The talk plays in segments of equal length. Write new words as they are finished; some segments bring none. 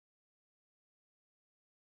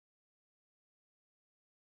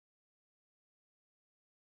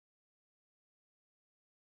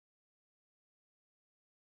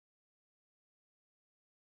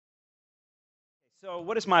So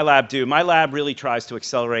what does my lab do? My lab really tries to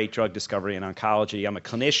accelerate drug discovery in oncology. I'm a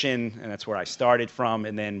clinician, and that's where I started from,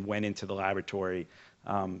 and then went into the laboratory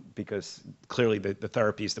because clearly the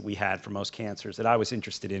therapies that we had for most cancers that I was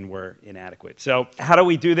interested in were inadequate. So how do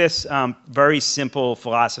we do this? Very simple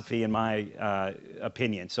philosophy in my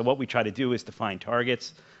opinion. So what we try to do is define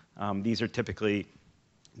targets. These are typically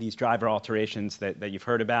these driver alterations that you've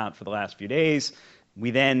heard about for the last few days. We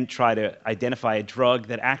then try to identify a drug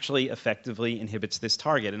that actually effectively inhibits this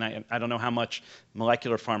target. And I don't know how much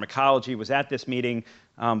molecular pharmacology was at this meeting,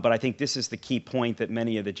 but I think this is the key point that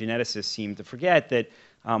many of the geneticists seem to forget, that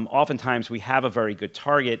oftentimes we have a very good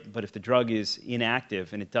target, but if the drug is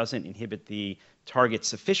inactive and it doesn't inhibit the target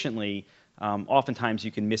sufficiently, oftentimes you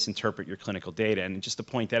can misinterpret your clinical data. And just to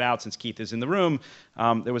point that out, since Keith is in the room,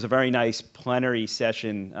 there was a very nice plenary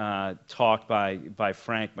session talk by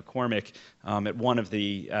Frank McCormick at one of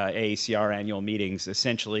the AACR annual meetings,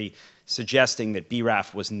 essentially suggesting that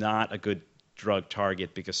BRAF was not a good drug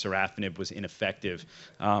target because sorafenib was ineffective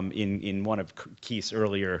in one of Keith's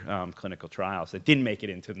earlier clinical trials that didn't make it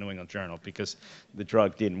into the New England Journal because the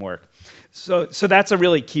drug didn't work. So that's a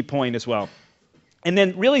really key point as well. And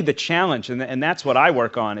then really the challenge, and that's what I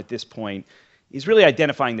work on at this point, is really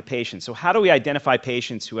identifying the patients. So how do we identify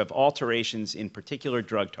patients who have alterations in particular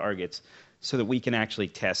drug targets so that we can actually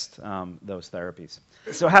test those therapies?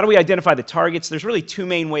 So how do we identify the targets? There's really two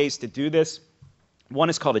main ways to do this.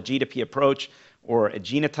 One is called a G to P approach, or a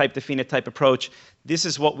genotype to phenotype approach. This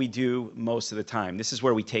is what we do most of the time. This is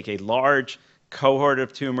where we take a large cohort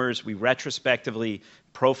of tumors, we retrospectively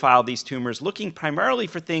profile these tumors, looking primarily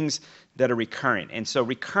for things that are recurrent. And so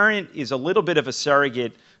recurrent is a little bit of a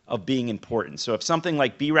surrogate of being important. So if something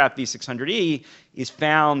like BRAF V600E is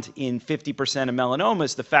found in 50% of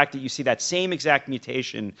melanomas, the fact that you see that same exact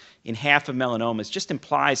mutation in half of melanomas just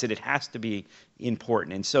implies that it has to be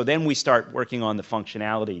important. And so then we start working on the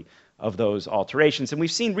functionality of those alterations. And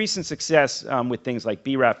we've seen recent success with things like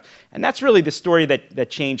BRAF. And that's really the story that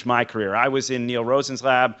changed my career. I was in Neil Rosen's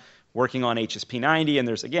lab working on HSP90, and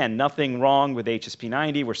there's, again, nothing wrong with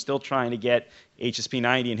HSP90. We're still trying to get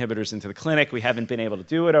HSP90 inhibitors into the clinic. We haven't been able to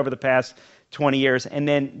do it over the past 20 years. And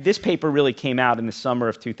then this paper really came out in the summer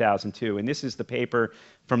of 2002. And this is the paper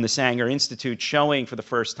from the Sanger Institute showing for the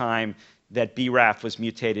first time that BRAF was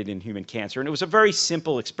mutated in human cancer. And it was a very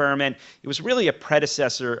simple experiment. It was really a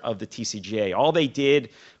predecessor of the TCGA. All they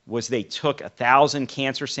did was they took 1,000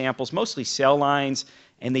 cancer samples, mostly cell lines,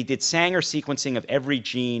 and they did Sanger sequencing of every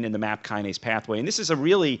gene in the MAP kinase pathway. And this is a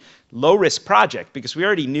really low-risk project because we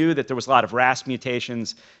already knew that there was a lot of RAS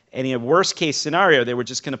mutations, and in a worst-case scenario, they were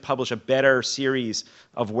just going to publish a better series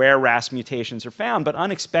of where RAS mutations are found. But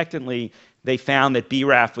unexpectedly, they found that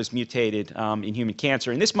BRAF was mutated in human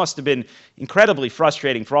cancer. And this must have been incredibly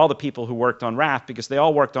frustrating for all the people who worked on RAF because they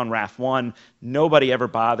all worked on RAF1. Nobody ever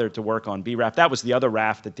bothered to work on BRAF. That was the other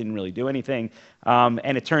RAF that didn't really do anything.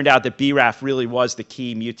 And it turned out that BRAF really was the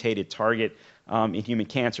key mutated target in human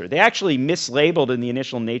cancer. They actually mislabeled in the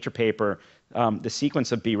initial Nature paper the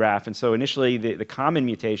sequence of BRAF. And so initially, the common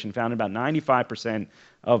mutation found in about 95%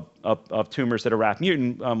 of tumors that are RAF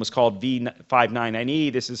mutant was called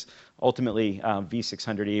V599E. This is ultimately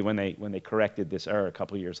V600E when they corrected this error a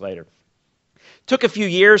couple of years later. Took a few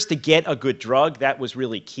years to get a good drug. That was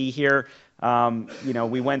really key here.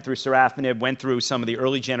 We went through sorafenib, went through some of the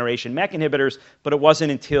early generation MEK inhibitors, but it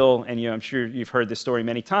wasn't until, and I'm sure you've heard this story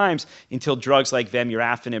many times, until drugs like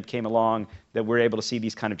vemurafenib came along that we're able to see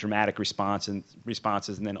these kind of dramatic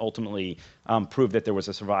responses and then ultimately prove that there was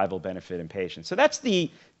a survival benefit in patients. So that's the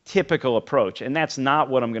typical approach, and that's not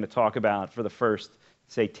what I'm going to talk about for the first,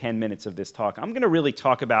 say, 10 minutes of this talk. I'm going to really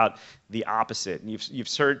talk about the opposite. And you've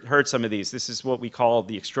heard some of these. This is what we call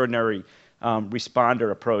the extraordinary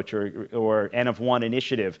responder approach or N of 1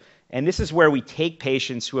 initiative. And this is where we take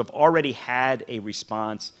patients who have already had a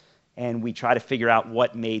response and we try to figure out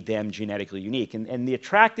what made them genetically unique. And the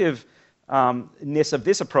attractiveness of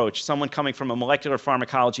this approach, someone coming from a molecular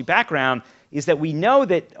pharmacology background, is that we know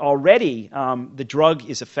that already the drug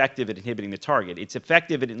is effective at inhibiting the target. It's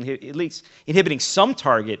effective at least inhibiting some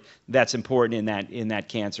target that's important in that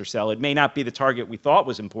cancer cell. It may not be the target we thought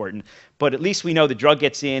was important, but at least we know the drug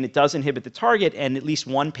gets in, it does inhibit the target, and at least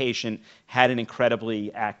one patient had an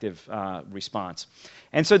incredibly active response.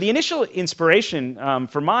 And so the initial inspiration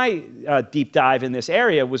for my deep dive in this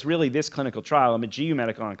area was really this clinical trial. I'm a GU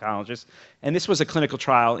medical oncologist, And this was a clinical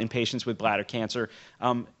trial in patients with bladder cancer.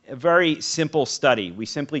 A very simple study. We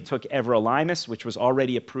simply took everolimus, which was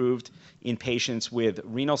already approved in patients with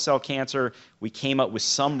renal cell cancer. We came up with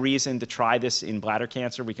some reason to try this in bladder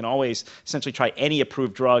cancer. We can always essentially try any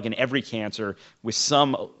approved drug in every cancer with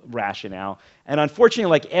some rationale. And unfortunately,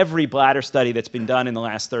 like every bladder study that's been done in the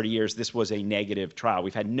last 30 years, this was a negative trial.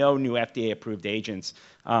 We've had no new FDA-approved agents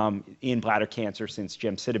in bladder cancer since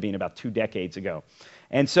gemcitabine about 2 decades ago.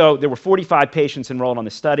 And so there were 45 patients enrolled on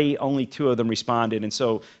the study. Only 2 of them responded. And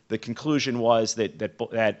so the conclusion was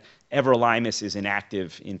that everolimus is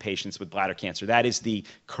inactive in patients with bladder cancer. That is the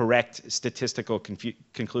correct statistical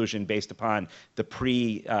conclusion based upon the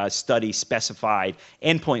pre-study specified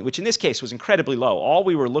endpoint, which in this case was incredibly low. All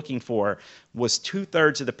we were looking for was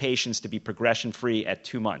 2/3 of the patients to be progression-free at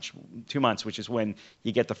 2 months, which is when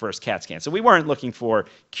you get the first CAT scan. So we weren't looking for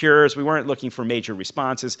cures. We weren't looking for major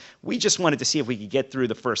responses. We just wanted to see if we could get through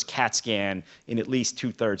the first CAT scan in at least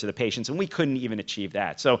 2/3 of the patients, and we couldn't even achieve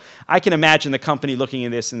that. So I can imagine the company looking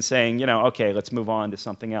at this and saying, okay, let's move on to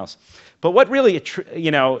something else. But what really,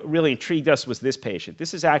 really intrigued us was this patient.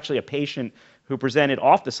 This is actually a patient who presented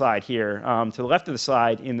off the slide here, to the left of the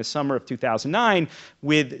slide, in the summer of 2009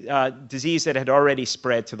 with disease that had already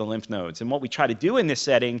spread to the lymph nodes. And what we try to do in this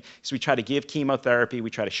setting is we try to give chemotherapy, we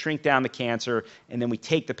try to shrink down the cancer, and then we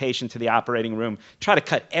take the patient to the operating room, try to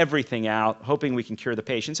cut everything out, hoping we can cure the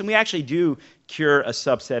patients. And we actually do cure a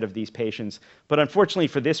subset of these patients. But unfortunately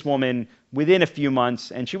for this woman, within a few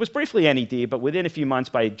months, and she was briefly NED, but within a few months,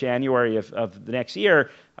 by January of the next year,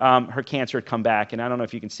 her cancer had come back. And I don't know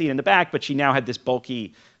if you can see it in the back, but she now had this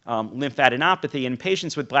bulky lymphadenopathy. In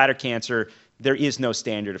patients with bladder cancer, there is no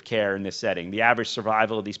standard of care in this setting. The average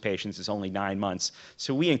survival of these patients is only 9 months.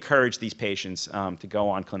 So we encourage these patients to go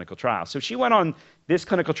on clinical trials. So she went on this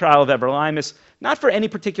clinical trial of everolimus, not for any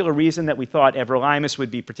particular reason that we thought everolimus would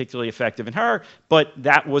be particularly effective in her, but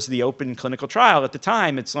that was the open clinical trial at the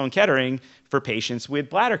time at Sloan Kettering for patients with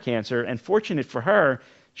bladder cancer. And fortunate for her,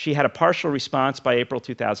 she had a partial response by April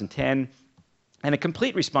 2010 and a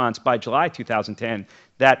complete response by July 2010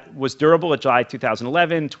 that was durable at July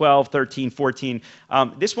 2011, 12, 13, 14.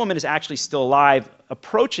 This woman is actually still alive,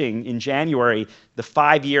 approaching in January the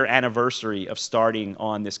 5-year anniversary of starting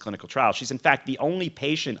on this clinical trial. She's in fact the only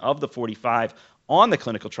patient of the 45 on the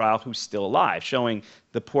clinical trial who's still alive, showing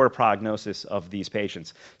the poor prognosis of these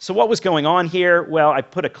patients. So what was going on here? Well, I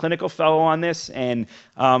put a clinical fellow on this, and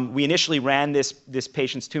we initially ran this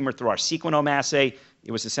patient's tumor through our sequenome assay.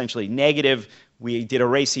 It was essentially negative. We did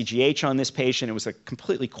array CGH on this patient. It was a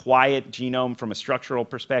completely quiet genome from a structural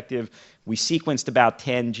perspective. We sequenced about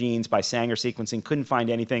 10 genes by Sanger sequencing, couldn't find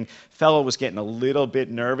anything. Fellow was getting a little bit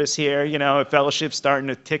nervous here, fellowship's starting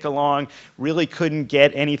to tick along, really couldn't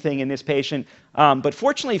get anything in this patient. But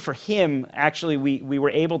fortunately for him, actually, we were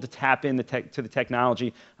able to tap into the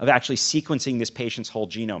technology of actually sequencing this patient's whole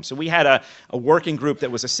genome. So we had a working group that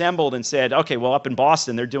was assembled and said, okay, well, up in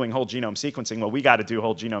Boston, they're doing whole genome sequencing. Well, we got to do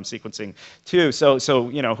whole genome sequencing too. So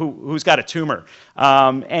who's got a tumor?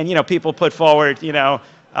 And people put forward,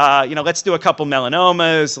 let's do a couple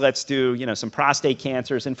melanomas, let's do, some prostate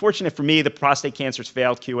cancers. And fortunate for me, the prostate cancers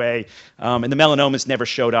failed QA, and the melanomas never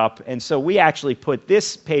showed up. And so we actually put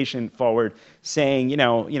this patient forward saying,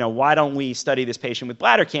 why don't we study this patient with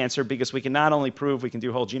bladder cancer? Because we can not only prove we can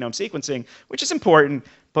do whole genome sequencing, which is important,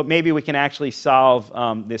 but maybe we can actually solve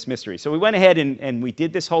this mystery. So we went ahead and we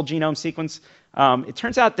did this whole genome sequence. It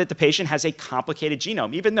turns out that the patient has a complicated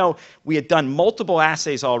genome, even though we had done multiple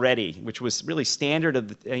assays already, which was really standard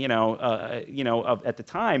of at the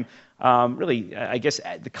time. Really, I guess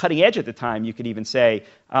at the cutting edge at the time, you could even say,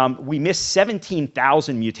 we missed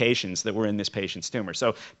 17,000 mutations that were in this patient's tumor.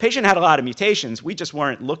 So patient had a lot of mutations. We just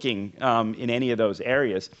weren't looking in any of those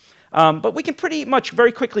areas. But we can pretty much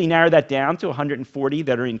very quickly narrow that down to 140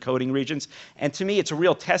 that are in coding regions. And to me, it's a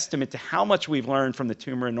real testament to how much we've learned from the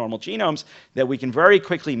tumor and normal genomes that we can very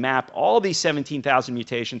quickly map all these 17,000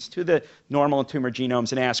 mutations to the normal and tumor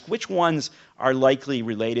genomes and ask which ones are likely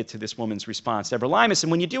related to this woman's response to everolimus.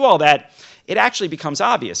 And when you do all that, it actually becomes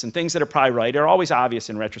obvious. And things that are probably right are always obvious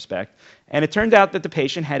in retrospect. And it turned out that the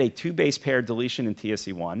patient had a 2 base pair deletion in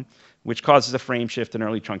TSC1, which causes a frame shift and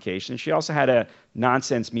early truncation. She also had a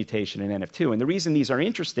nonsense mutation in NF2. And the reason these are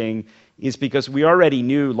interesting is because we already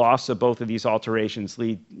knew loss of both of these alterations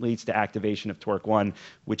leads to activation of TORC1,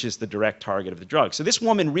 which is the direct target of the drug. So this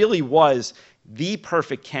woman really was the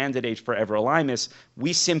perfect candidate for everolimus.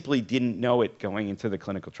 We simply didn't know it going into the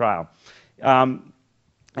clinical trial.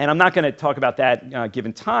 And I'm not going to talk about that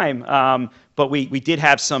given time, but we did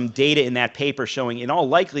have some data in that paper showing, in all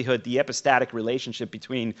likelihood, the epistatic relationship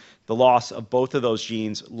between the loss of both of those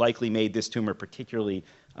genes likely made this tumor particularly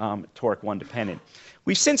TORC1 dependent.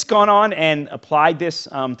 We've since gone on and applied this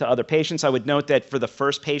to other patients. I would note that for the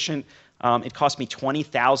first patient, it cost me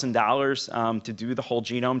 $20,000 to do the whole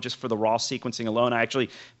genome just for the raw sequencing alone. I actually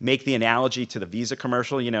make the analogy to the Visa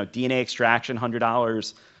commercial, DNA extraction,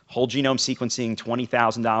 $100, whole genome sequencing,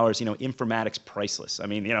 $20,000, informatics priceless. I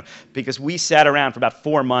mean, because we sat around for about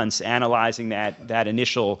 4 months analyzing that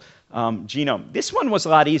initial genome. This one was a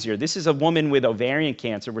lot easier. This is a woman with ovarian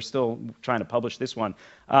cancer. We're still trying to publish this one,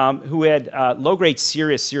 who had low-grade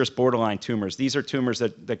serous borderline tumors. These are tumors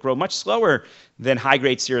that grow much slower than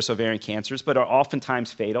high-grade serous ovarian cancers, but are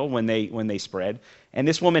oftentimes fatal when they spread. And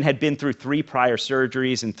this woman had been through 3 prior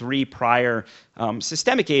surgeries and 3 prior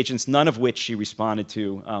systemic agents, none of which she responded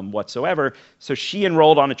to whatsoever. So she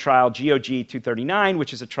enrolled on a trial, GOG 239,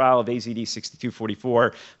 which is a trial of AZD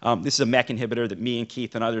 6244. This is a MEK inhibitor that me and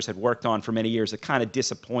Keith and others had worked on for many years, a kind of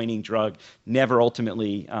disappointing drug, never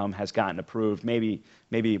ultimately has gotten approved, maybe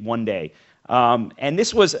one day. And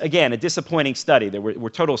this was, again, a disappointing study. There were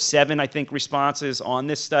total 7, I think, responses on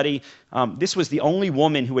this study. This was the only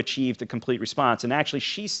woman who achieved a complete response. And actually,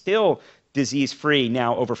 she's still disease-free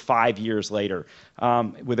now over 5 years later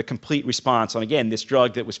with a complete response on, again, this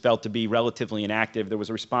drug that was felt to be relatively inactive. There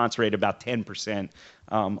was a response rate of about 10%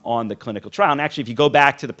 on the clinical trial. And actually, if you go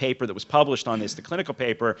back to the paper that was published on this, the clinical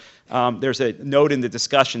paper, there's a note in the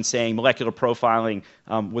discussion saying molecular profiling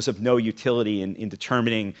was of no utility in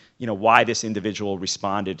determining why this individual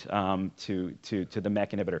responded to the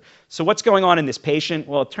MEK inhibitor. So what's going on in this patient?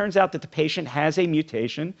 Well, it turns out that the patient has a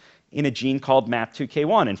mutation in a gene called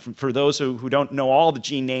MAP2K1. And for those who don't know all the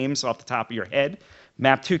gene names off the top of your head,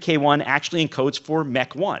 MAP2K1 actually encodes for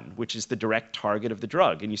MEK1, which is the direct target of the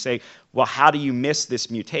drug. And you say, well, how do you miss this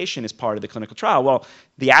mutation as part of the clinical trial? Well,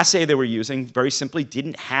 the assay they were using very simply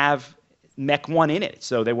didn't have MEK1 in it,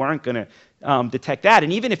 so they weren't going to detect that.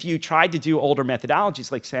 And even if you tried to do older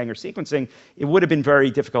methodologies like Sanger sequencing, it would have been very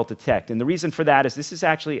difficult to detect. And the reason for that is this is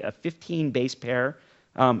actually a 15 base pair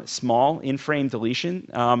small in-frame deletion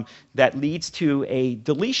that leads to a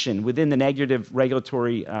deletion within the negative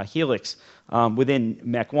regulatory helix within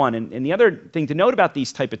MEK1. And the other thing to note about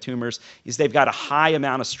these type of tumors is they've got a high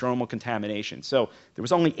amount of stromal contamination. So there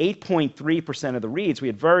was only 8.3% of the reads. We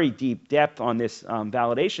had very deep depth on this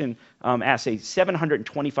validation assay,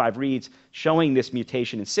 725 reads showing this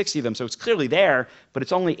mutation in 60 of them. So it's clearly there, but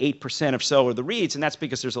it's only 8% or so of the reads, and that's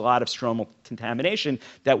because there's a lot of stromal contamination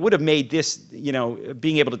that would have made this,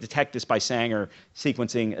 being able to detect this by Sanger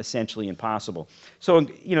sequencing essentially impossible. So,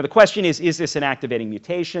 the question is this an activating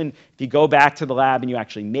mutation? If you go back to the lab and you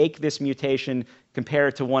actually make this mutation, compare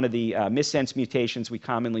it to one of the missense mutations we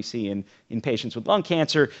commonly see in patients with lung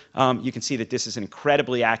cancer, you can see that this is an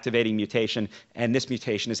incredibly activating mutation, and this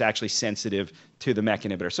mutation is actually sensitive to the MEK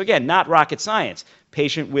inhibitor. So again, not rocket science.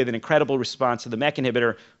 Patient with an incredible response to the MEK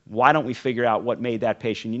inhibitor, why don't we figure out what made that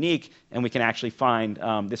patient unique, and we can actually find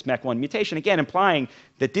this MEK1 mutation, again, implying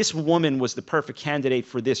that this woman was the perfect candidate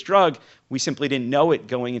for this drug. We simply didn't know it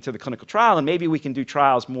going into the clinical trial, and maybe we can do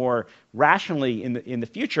trials more rationally in the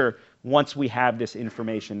future once we have this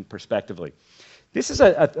information prospectively. This is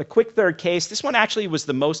a quick third case. This one actually was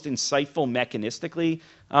the most insightful mechanistically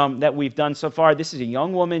that we've done so far. This is a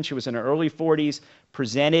young woman. She was in her early 40s,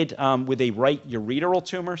 presented with a right ureteral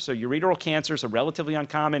tumor. So ureteral cancers are relatively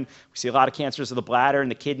uncommon. We see a lot of cancers of the bladder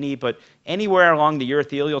and the kidney, but anywhere along the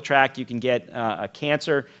urothelial tract you can get a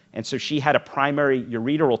cancer. And so she had a primary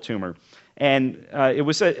ureteral tumor. And it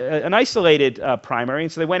was an isolated primary,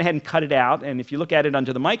 and so they went ahead and cut it out. And if you look at it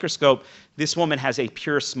under the microscope, this woman has a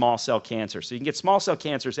pure small cell cancer. So you can get small cell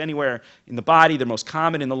cancers anywhere in the body. They're most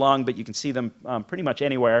common in the lung, but you can see them pretty much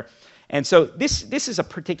anywhere. And so this is a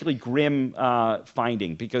particularly grim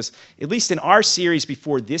finding, because at least in our series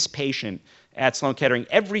before this patient at Sloan Kettering,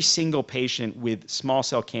 every single patient with small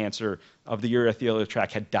cell cancer of the urothelial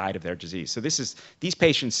tract had died of their disease. So these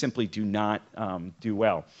patients simply do not do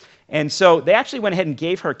well. And so they actually went ahead and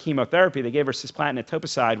gave her chemotherapy. They gave her cisplatin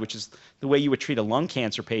etoposide, which is the way you would treat a lung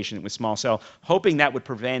cancer patient with small cell, hoping that would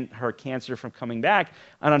prevent her cancer from coming back.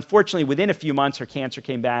 And unfortunately, within a few months, her cancer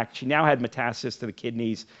came back. She now had metastasis to the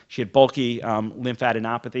kidneys. She had bulky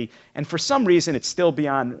lymphadenopathy. And for some reason, it's still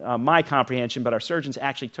beyond my comprehension, but our surgeons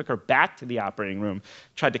actually took her back to the operating room,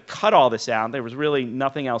 tried to cut all this out. There was really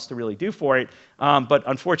nothing else to really do for it. But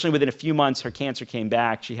unfortunately, within a few months, her cancer came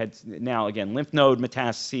back. She had now, again, lymph node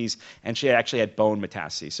metastases, and she actually had bone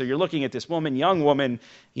metastases. So you're looking at this woman, young woman,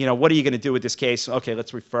 what are you going to do with this case? Okay,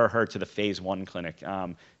 let's refer her to the phase 1 clinic,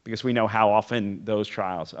 because we know how often those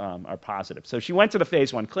trials are positive. So she went to the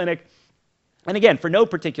phase 1 clinic. And again, for no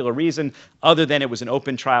particular reason other than it was an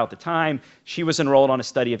open trial at the time, she was enrolled on a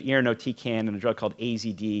study of irinotecan and a drug called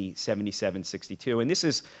AZD7762. And this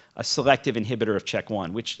is a selective inhibitor of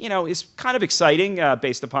CHEK1, which is kind of exciting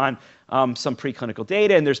based upon some preclinical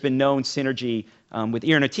data. And there's been known synergy with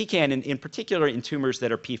irinotecan, in particular in tumors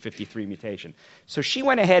that are p53 mutation. So she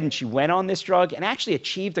went ahead and she went on this drug and actually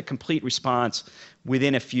achieved a complete response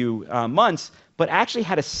within a few months, but actually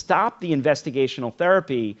had to stop the investigational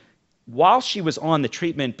therapy while she was on the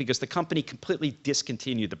treatment because the company completely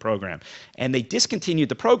discontinued the program. And they discontinued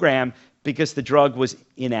the program because the drug was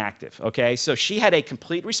inactive, okay? So she had a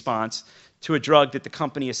complete response to a drug that the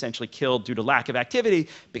company essentially killed due to lack of activity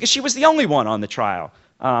because she was the only one on the trial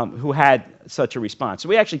who had such a response. So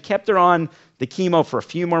we actually kept her on the chemo for a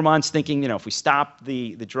few more months, thinking, if we stop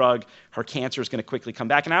the drug, her cancer is going to quickly come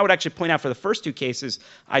back. And I would actually point out for the first two cases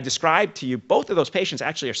I described to you, both of those patients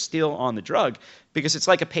actually are still on the drug because it's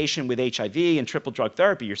like a patient with HIV and triple drug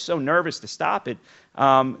therapy. You're so nervous to stop it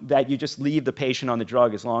that you just leave the patient on the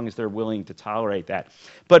drug as long as they're willing to tolerate that.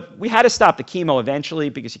 But we had to stop the chemo eventually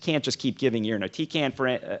because you can't just keep giving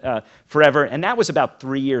irinotecan forever. And that was about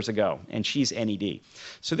 3 years ago, and she's NED.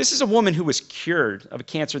 So this is a woman who was cured of a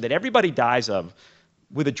cancer that everybody dies of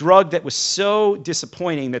with a drug that was so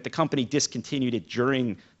disappointing that the company discontinued it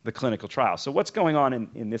during the clinical trial. So what's going on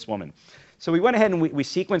in this woman? So we went ahead and we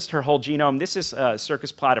sequenced her whole genome. This is a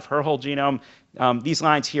circus plot of her whole genome. These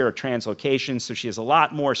lines here are translocations, so she has a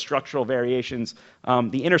lot more structural variations.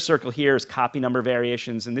 The inner circle here is copy number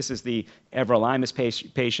variations, and this is the everolimus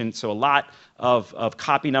patient, so a lot of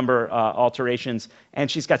copy number alterations. And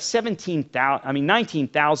she's got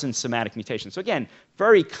 19,000 somatic mutations. So again,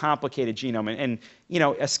 very complicated genome. And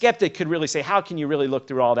a skeptic could really say, how can you really look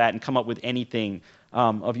through all that and come up with anything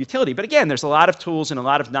of utility? But again, there's a lot of tools and a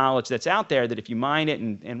lot of knowledge that's out there that if you mine it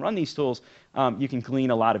and run these tools, you can glean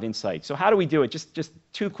a lot of insight. So how do we do it? Just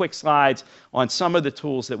 2 quick slides on some of the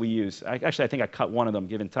tools that we use. Actually, I think I cut one of them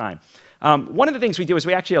given time. One of the things we do is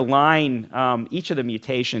we actually align each of the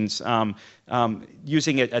mutations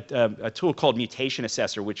using a tool called Mutation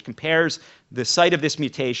Assessor, which compares the site of this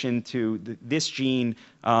mutation to this gene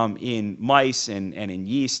in mice and in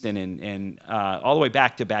yeast and all the way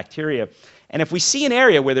back to bacteria. And if we see an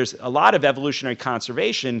area where there's a lot of evolutionary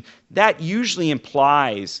conservation, that usually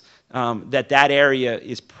implies that area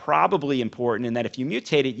is probably important and that if you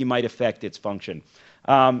mutate it, you might affect its function.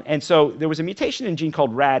 And so there was a mutation in a gene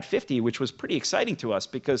called RAD50, which was pretty exciting to us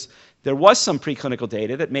because there was some preclinical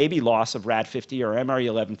data that maybe loss of RAD50 or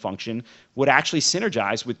MRE11 function would actually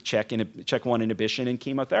synergize with CHEK1 inhibition and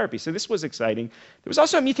chemotherapy. So this was exciting. There was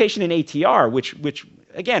also a mutation in ATR, which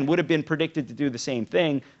again, would have been predicted to do the same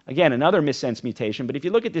thing. Again, another missense mutation. But if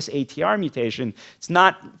you look at this ATR mutation, it's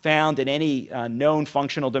not found in any known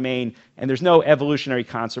functional domain, and there's no evolutionary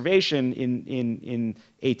conservation in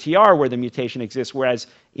ATR where the mutation exists, whereas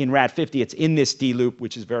in RAD50, it's in this D loop,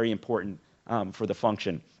 which is very important for the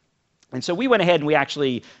function. And so we went ahead and we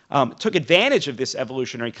actually took advantage of this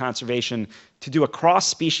evolutionary conservation to do a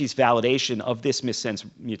cross-species validation of this missense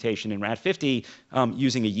mutation in RAD50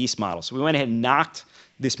 using a yeast model. So we went ahead and knocked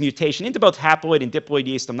this mutation into both haploid and diploid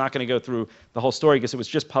yeast. I'm not going to go through the whole story because it was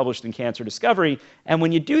just published in Cancer Discovery. And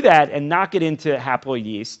when you do that and knock it into haploid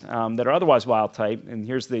yeast that are otherwise wild type, and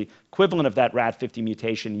here's the equivalent of that RAD50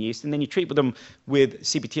 mutation yeast, and then you treat them with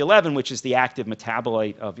CPT11, which is the active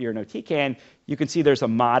metabolite of irinotecan, you can see there's a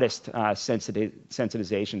modest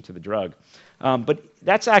sensitization to the drug. But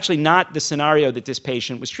that's actually not the scenario that this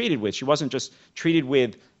patient was treated with. She wasn't just treated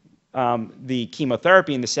with the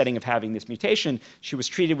chemotherapy in the setting of having this mutation. She was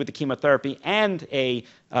treated with the chemotherapy and a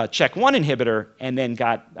CHEK1 inhibitor and then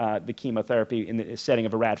got the chemotherapy in the setting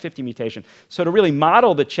of a RAD50 mutation. So to really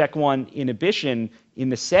model the CHEK1 inhibition in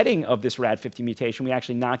the setting of this RAD50 mutation, we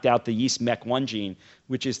actually knocked out the yeast MEK1 gene,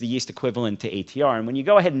 which is the yeast equivalent to ATR. And when you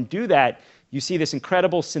go ahead and do that, you see this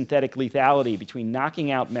incredible synthetic lethality between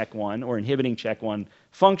knocking out MEK1 or inhibiting CHEK1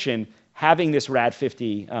 function, having this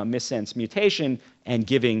RAD50 missense mutation, and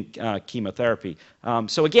giving chemotherapy.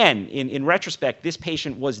 So again, in retrospect, this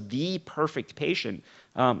patient was the perfect patient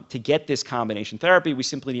to get this combination therapy. We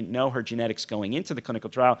simply didn't know her genetics going into the clinical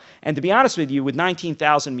trial. And to be honest with you, with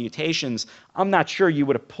 19,000 mutations, I'm not sure you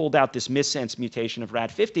would have pulled out this missense mutation of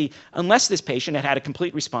RAD50 unless this patient had had a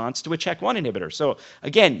complete response to a CHEK1 inhibitor. So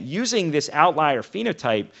again, using this outlier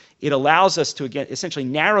phenotype, it allows us to again essentially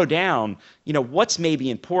narrow down, what's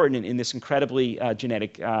maybe important in this incredibly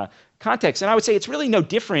genetic context. And I would say it's really no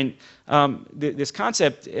different, this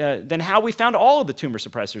concept, than how we found all of the tumor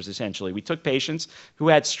suppressors, essentially. We took patients who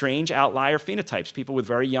had strange outlier phenotypes, people with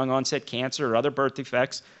very young onset cancer or other birth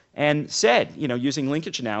defects, and said, using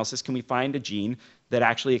linkage analysis, can we find a gene that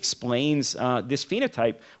actually explains this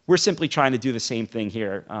phenotype. We're simply trying to do the same thing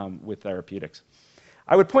here with therapeutics.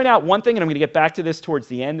 I would point out one thing, and I'm going to get back to this towards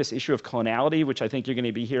the end, this issue of clonality, which I think you're going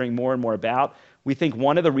to be hearing more and more about. We think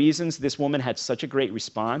one of the reasons this woman had such a great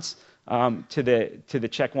response to the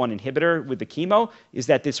CHEK1 inhibitor with the chemo is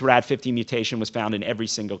that this RAD50 mutation was found in every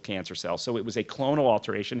single cancer cell. So it was a clonal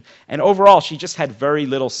alteration. And overall, she just had very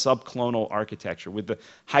little subclonal architecture, with the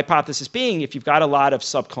hypothesis being if you've got a lot of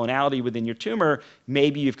subclonality within your tumor,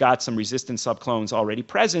 maybe you've got some resistant subclones already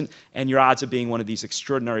present, and your odds of being one of these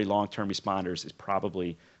extraordinary long-term responders is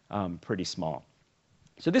probably pretty small.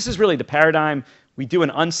 So this is really the paradigm. We do an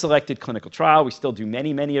unselected clinical trial. We still do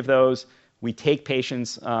many, many of those. We take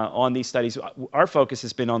patients on these studies. Our focus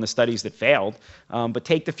has been on the studies that failed, but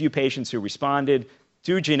take the few patients who responded,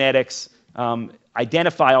 do genetics,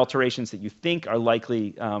 identify alterations that you think are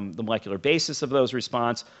likely the molecular basis of those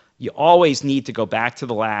response. You always need to go back to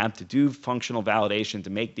the lab to do functional validation to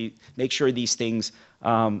make sure these things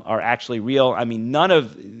are actually real. I mean,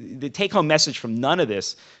 the take-home message from none of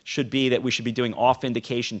this should be that we should be doing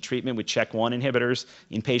off-indication treatment with CHEK1 inhibitors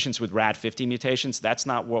in patients with RAD50 mutations. That's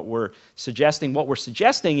not what we're suggesting. What we're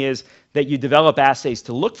suggesting is that you develop assays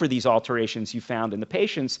to look for these alterations you found in the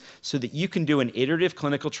patients so that you can do an iterative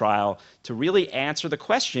clinical trial to really answer the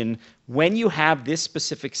question, when you have this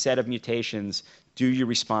specific set of mutations, do you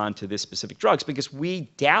respond to this specific drugs? Because we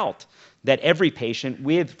doubt that every patient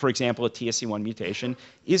with, for example, a TSC1 mutation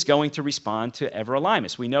is going to respond to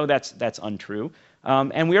everolimus. We know that's untrue.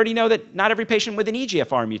 And we already know that not every patient with an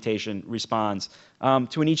EGFR mutation responds to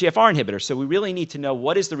an EGFR inhibitor. So we really need to know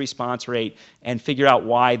what is the response rate and figure out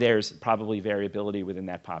why there's probably variability within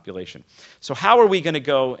that population. So how are we going to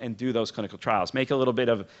go and do those clinical trials? Make a little bit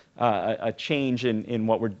of a change in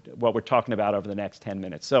what we're talking about over the next 10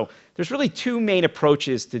 minutes. So there's really two main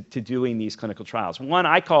approaches to doing these clinical trials. One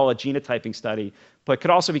I call a genotyping study, but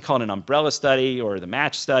could also be called an umbrella study or the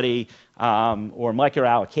match study or molecular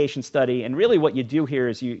allocation study. And really what you do here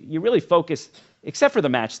is you really focus, except for the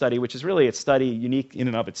match study, which is really a study unique in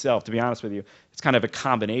and of itself, to be honest with you. It's kind of a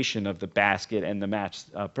combination of the basket and the match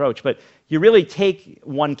approach. But you really take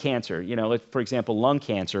one cancer, like, for example, lung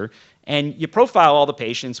cancer, and you profile all the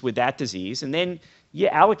patients with that disease, and then you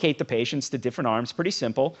allocate the patients to different arms, pretty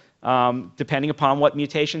simple, depending upon what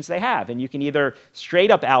mutations they have. And you can either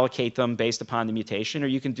straight up allocate them based upon the mutation, or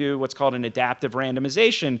you can do what's called an adaptive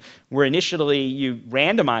randomization, where initially you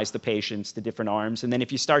randomize the patients to different arms, and then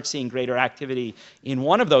if you start seeing greater activity in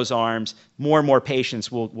one of those arms, more and more patients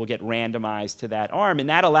will get randomized to that arm. And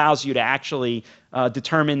that allows you to actually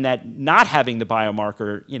determine that not having the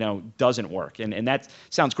biomarker, doesn't work. And that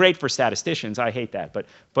sounds great for statisticians. I hate that, but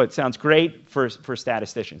it sounds great for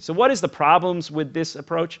statisticians. So what is the problems with this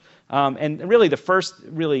approach? And really the first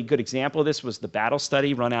really good example of this was the BATTLE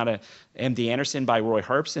study run out of MD Anderson by Roy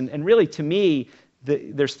Herbst. And really, to me,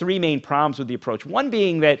 there's three main problems with the approach. One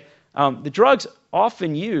being that the drugs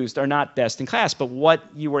often used are not best in class, but what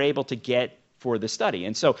you were able to get for the study.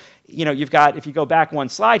 And so, you've got, if you go back one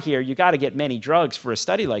slide here, you got to get many drugs for a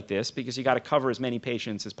study like this because you got to cover as many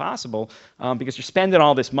patients as possible because you're spending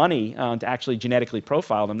all this money to actually genetically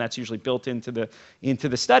profile them. That's usually built into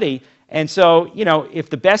the study. And so,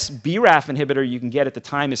 if the best BRAF inhibitor you can get at the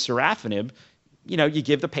time is sorafenib, you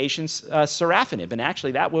give the patients sorafenib. And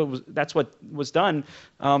actually, that's what was done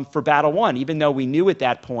for Battle 1. Even though we knew at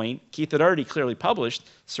that point, Keith had already clearly published,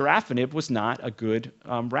 sorafenib was not a good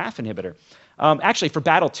RAF inhibitor. Actually, for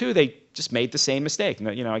Battle 2, they just made the same mistake.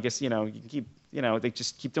 I guess, you can keep, they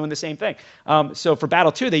just keep doing the same thing. So for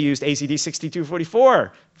Battle 2, they used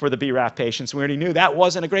AZD6244 for the BRAF patients. We already knew that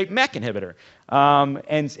wasn't a great MEK inhibitor.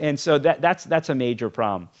 And so that's a major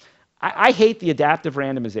problem. I hate the adaptive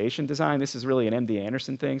randomization design. This is really an MD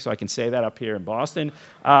Anderson thing, so I can say that up here in Boston.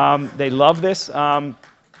 They love this.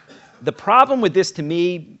 The problem with this, to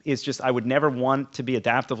me, is just I would never want to be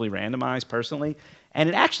adaptively randomized personally. And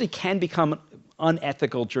it actually can become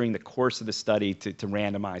unethical during the course of the study to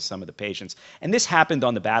randomize some of the patients. And this happened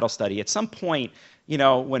on the BATTLE study. At some point,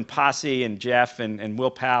 when Posse and Jeff and Will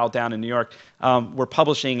Powell down in New York were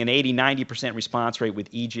publishing an 80-90% response rate with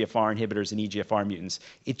EGFR inhibitors and EGFR mutants,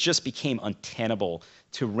 it just became untenable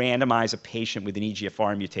to randomize a patient with an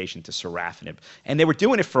EGFR mutation to sorafenib. And they were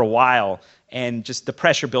doing it for a while, and just the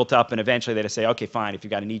pressure built up, and eventually they had to say, okay, fine, if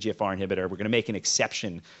you've got an EGFR inhibitor, we're going to make an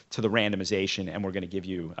exception to the randomization, and we're going to give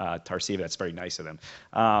you Tarceva. That's very nice of them.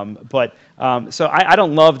 So I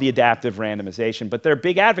don't love the adaptive randomization, but there are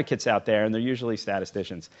big advocates out there, and they're usually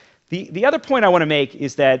statisticians. The other point I want to make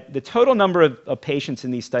is that the total number of patients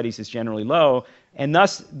in these studies is generally low, and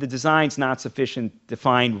thus the design's not sufficient to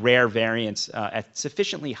find rare variants at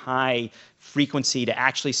sufficiently high frequency to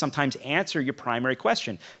actually sometimes answer your primary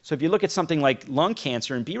question. So if you look at something like lung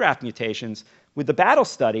cancer and BRAF mutations, with the BATTLE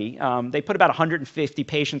study, they put about 150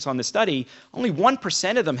 patients on the study. Only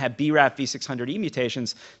 1% of them have BRAF V600E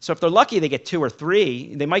mutations. So if they're lucky, they get 2 or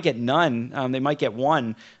 3. They might get none. They might get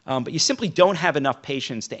 1. But you simply don't have enough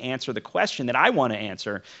patients to answer the question that I want to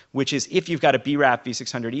answer, which is if you've got a BRAF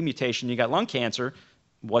V600E mutation, you got lung cancer,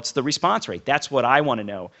 what's the response rate? That's what I want to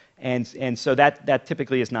know. And so that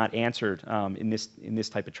typically is not answered in this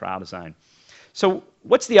type of trial design. So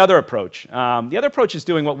what's the other approach? The other approach is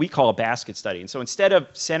doing what we call a basket study. And so instead of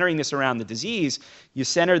centering this around the disease, you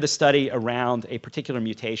center the study around a particular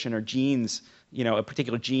mutation or genes, a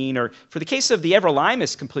particular gene. Or for the case of the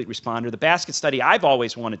everolimus complete responder, the basket study I've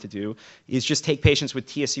always wanted to do is just take patients with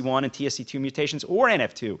TSC1 and TSC2 mutations or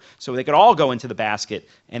NF2. So they could all go into the basket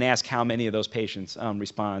and ask how many of those patients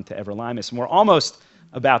respond to everolimus. And we're almost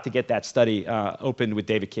about to get that study opened with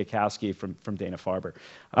David Kwiatkowski from Dana-Farber.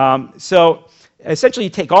 So essentially you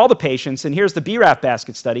take all the patients, and here's the BRAF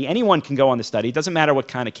basket study. Anyone can go on the study. It doesn't matter what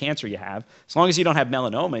kind of cancer you have, as long as you don't have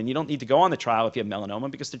melanoma, and you don't need to go on the trial if you have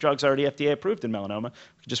melanoma because the drug's already FDA approved in melanoma.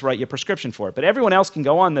 You can just write your prescription for it. But everyone else can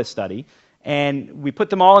go on this study, and we put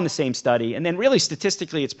them all in the same study. And then really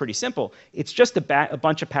statistically, it's pretty simple. It's just a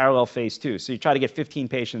bunch of parallel phase 2. So you try to get 15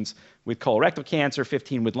 patients with colorectal cancer,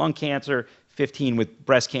 15 with lung cancer, 15 with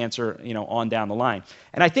breast cancer, on down the line.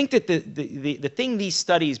 And I think that the thing these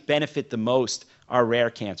studies benefit the most are rare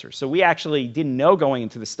cancers. So we actually didn't know going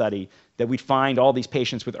into the study that we'd find all these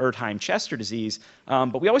patients with Erdheim-Chester disease,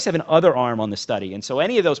 but we always have an other arm on the study. And so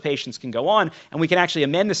any of those patients can go on, and we can actually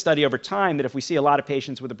amend the study over time that if we see a lot of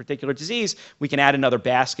patients with a particular disease, we can add another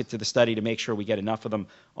basket to the study to make sure we get enough of them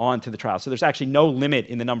onto the trial. So there's actually no limit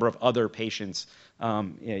in the number of other patients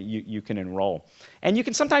you can enroll. And you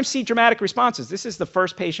can sometimes see dramatic responses. This is the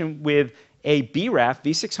first patient with a BRAF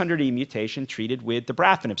V600E mutation treated with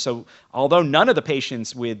dabrafenib. So although none of the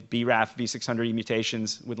patients with BRAF V600E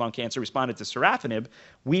mutations with lung cancer responded to sorafenib,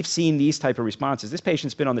 we've seen these type of responses. This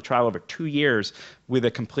patient's been on the trial over 2 years with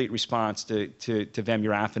a complete response to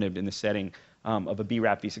vemurafenib in the setting of a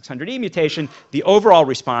BRAF V600E mutation. The overall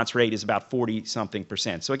response rate is about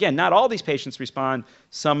 40-something%. So again, not all these patients respond.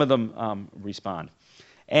 Some of them respond.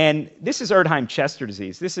 And this is Erdheim-Chester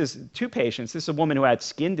disease. This is 2 patients. This is a woman who had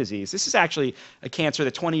skin disease. This is actually a cancer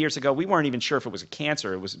that 20 years ago we weren't even sure if it was a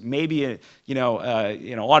cancer. It was maybe a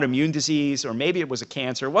autoimmune disease, or maybe it was a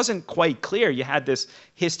cancer. It wasn't quite clear. You had this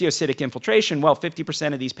histiocytic infiltration. Well,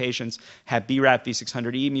 50% of these patients have BRAF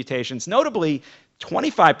V600E mutations. Notably,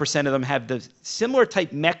 25% of them have the similar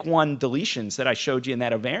type MEK1 deletions that I showed you in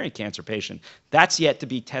that ovarian cancer patient. That's yet to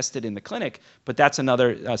be tested in the clinic, but that's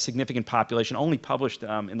another significant population, only published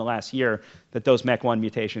in the last year, that those MEK1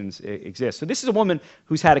 mutations exist. So this is a woman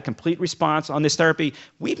who's had a complete response on this therapy.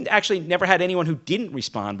 We've actually never had anyone who didn't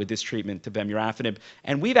respond with this treatment to vemurafenib,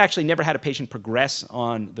 and we've actually never had a patient progress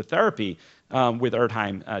on the therapy with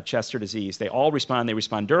Erdheim-Chester disease. They all respond. They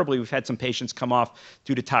respond durably. We've had some patients come off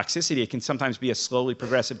due to toxicity. It can sometimes be a slowly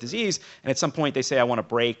progressive disease, and at some point they say, I want to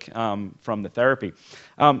break from the therapy.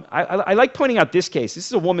 I like pointing out this case. This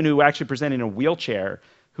is a woman who actually presented in a wheelchair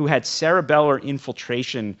who had cerebellar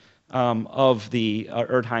infiltration of the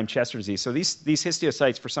Erdheim-Chester disease. So these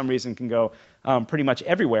histiocytes, for some reason, can go pretty much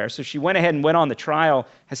everywhere. So she went ahead and went on the trial,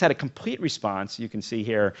 has had a complete response, you can see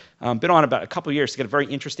here, been on about a couple of years to get a very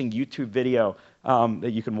interesting YouTube video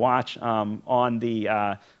that you can watch on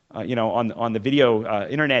the on the video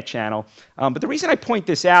internet channel. But the reason I point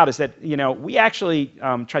this out is that we actually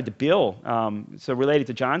tried to bill, so related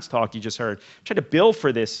to John's talk you just heard, tried to bill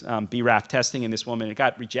for this BRAF testing in this woman. It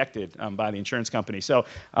got rejected by the insurance company. So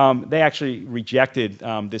they actually rejected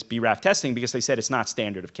this BRAF testing because they said it's not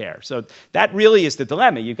standard of care. So that really is the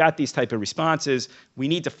dilemma. You've got these type of responses. We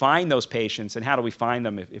need to find those patients, and how do we find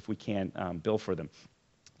them if we can't bill for them?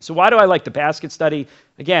 So why do I like the basket study?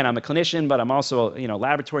 Again, I'm a clinician, but I'm also a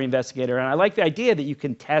laboratory investigator, and I like the idea that you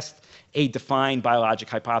can test a defined biologic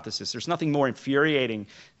hypothesis. There's nothing more infuriating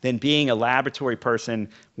than being a laboratory person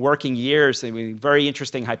working years in a very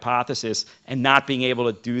interesting hypothesis and not being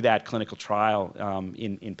able to do that clinical trial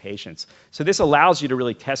in patients. So this allows you to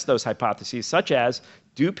really test those hypotheses, such as,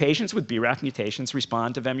 do patients with BRAF mutations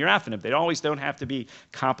respond to vemurafenib? They always don't have to be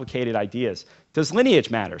complicated ideas. Does lineage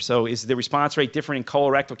matter? So is the response rate different in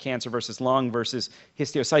colorectal cancer versus lung versus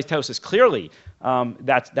histiocytosis? Clearly,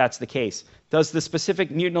 that's the case. Does the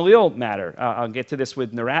specific mutant allele matter? I'll get to this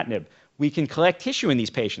with neratinib. We can collect tissue in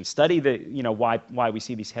these patients, study why we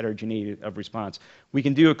see these heterogeneity of response. We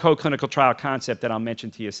can do a co-clinical trial concept that I'll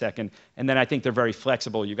mention to you a second, and then I think they're very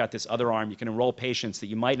flexible. You've got this other arm. You can enroll patients that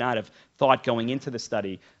you might not have thought going into the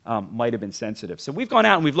study might have been sensitive. So we've gone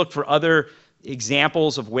out and we've looked for other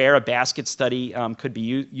examples of where a basket study could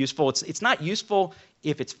be useful. It's not useful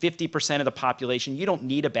if it's 50% of the population. You don't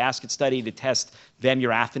need a basket study to test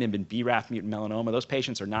vemurafenib and BRAF mutant melanoma. Those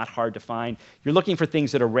patients are not hard to find. You're looking for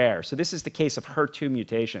things that are rare. So this is the case of HER2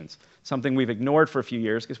 mutations, something we've ignored for a few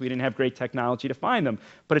years because we didn't have great technology to find them.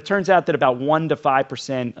 But it turns out that about 1 to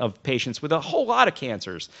 5% of patients with a whole lot of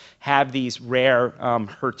cancers have these rare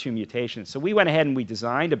HER2 mutations. So we went ahead and we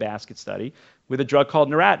designed a basket study with a drug called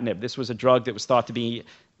neratinib. This was a drug that was thought to be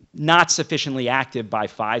not sufficiently active by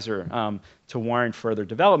Pfizer to warrant further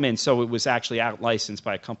development. So it was actually out-licensed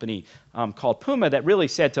by a company called Puma that really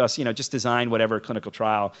said to us, just design whatever clinical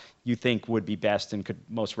trial you think would be best and could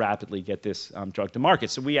most rapidly get this drug to market.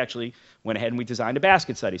 So we actually went ahead and we designed a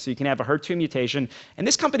basket study. So you can have a HER2 mutation. And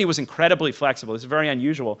this company was incredibly flexible. This is very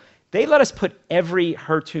unusual. They let us put every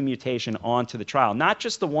HER2 mutation onto the trial, not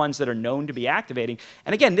just the ones that are known to be activating.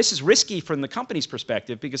 And again, this is risky from the company's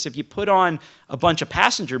perspective because if you put on a bunch of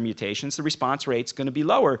passenger mutations, the response rate's going to be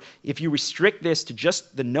lower. If you restrict this to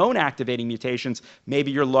just the known activating mutations,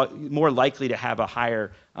 maybe you're more likely to have a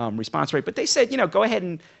higher response rate. But they said, go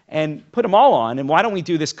ahead and put them all on. And why don't we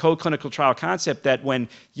do this co-clinical trial concept that when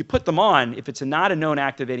you put them on, if it's not a known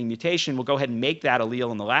activating mutation, we'll go ahead and make that allele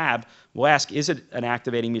in the lab. We'll ask, is it an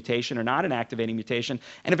activating mutation or not an activating mutation?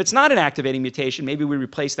 And if it's not an activating mutation, maybe we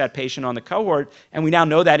replace that patient on the cohort, and we now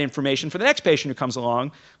know that information for the next patient who comes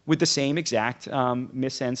along with the same exact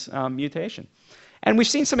missense mutation. And we've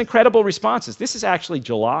seen some incredible responses. This is actually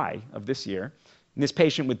July of this year. In this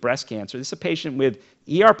patient with breast cancer. This is a patient with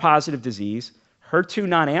ER-positive disease, HER2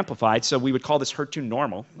 non-amplified, so we would call this HER2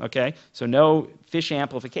 normal, okay? So no FISH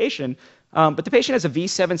amplification. But the patient has a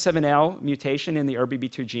V77L mutation in the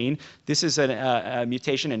ERBB2 gene. This is a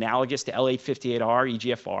mutation analogous to L858R,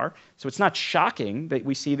 EGFR. So it's not shocking that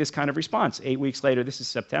we see this kind of response. 8 weeks later, this is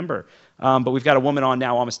September. But we've got a woman on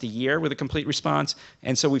now almost a year with a complete response.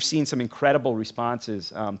 And so we've seen some incredible responses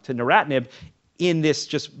to neratinib in this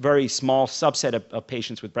just very small subset of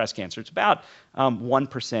patients with breast cancer. It's about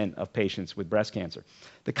 1% of patients with breast cancer.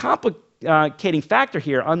 The complicating factor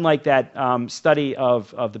here, unlike that study of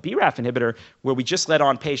the BRAF inhibitor, where we just let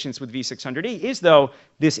on patients with V600E, is though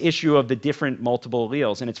this issue of the different multiple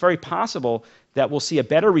alleles. And it's very possible that we'll see a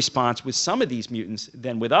better response with some of these mutants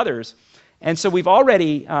than with others. And so we've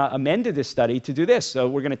already amended this study to do this. So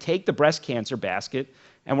we're going to take the breast cancer basket,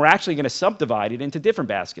 and we're actually going to subdivide it into different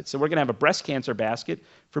baskets. So we're going to have a breast cancer basket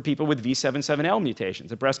for people with V77L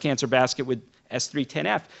mutations, a breast cancer basket with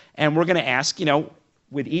S310F. And we're going to ask,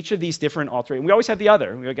 with each of these different alterations, we always have the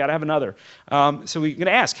other. We've got to have another. So we're going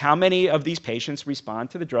to ask how many of these patients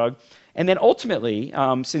respond to the drug. And then ultimately,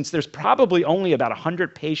 since there's probably only about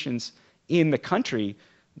 100 patients in the country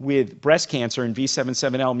with breast cancer and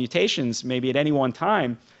V77L mutations, maybe at any one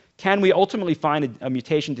time, can we ultimately find a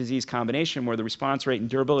mutation disease combination where the response rate and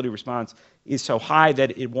durability response is so high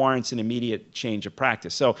that it warrants an immediate change of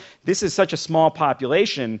practice? So this is such a small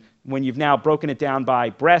population when you've now broken it down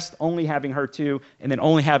by breast only having HER2 and then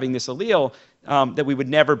only having this allele that we would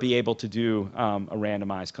never be able to do a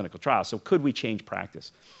randomized clinical trial. So could we change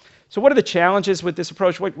practice? So what are the challenges with this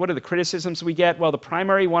approach? What are the criticisms we get? Well, the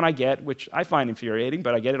primary one I get, which I find infuriating,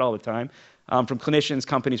 but I get it all the time, from clinicians,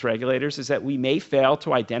 companies, regulators, is that we may fail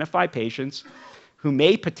to identify patients who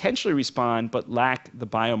may potentially respond but lack the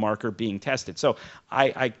biomarker being tested. So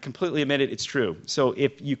I completely admit it's true. So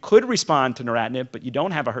if you could respond to neratinib but you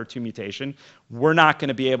don't have a HER2 mutation, we're not going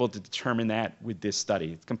to be able to determine that with this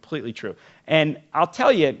study. It's completely true. And I'll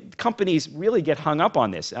tell you, companies really get hung up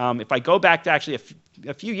on this. If I go back to actually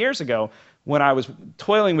a few years ago, when I was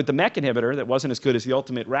toiling with the MEK inhibitor that wasn't as good as the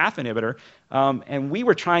ultimate RAF inhibitor, and we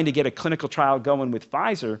were trying to get a clinical trial going with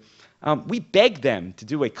Pfizer, we begged them to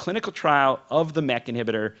do a clinical trial of the MEK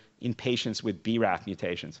inhibitor in patients with BRAF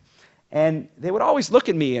mutations. And they would always look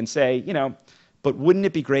at me and say, but wouldn't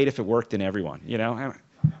it be great if it worked in everyone?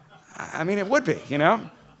 I mean, it would be,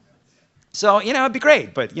 So, it'd be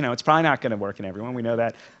great, but, it's probably not going to work in everyone. We know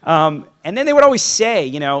that. And then they would always say,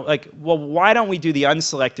 well, why don't we do the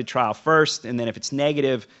unselected trial first, and then if it's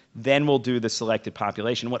negative, then we'll do the selected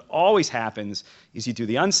population. What always happens is you do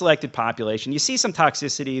the unselected population, you see some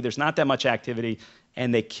toxicity, there's not that much activity,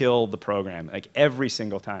 and they kill the program, every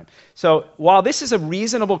single time. So while this is a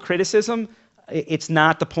reasonable criticism, it's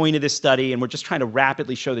not the point of this study, and we're just trying to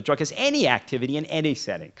rapidly show the drug has any activity in any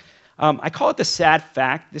setting. I call it the sad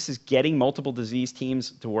fact. This is getting multiple disease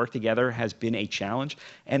teams to work together has been a challenge.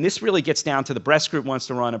 And this really gets down to the breast group wants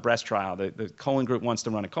to run a breast trial. The colon group wants to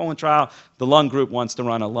run a colon trial. The lung group wants to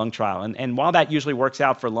run a lung trial. And while that usually works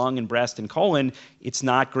out for lung and breast and colon, it's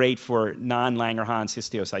not great for non-Langerhans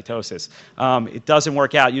histiocytosis. It doesn't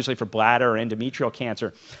work out usually for bladder or endometrial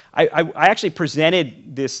cancer. I actually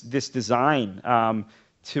presented this design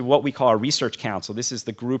to what we call our research council. This is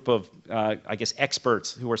the group of, I guess,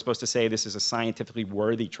 experts who are supposed to say this is a scientifically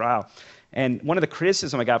worthy trial. And one of the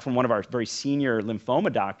criticism I got from one of our very senior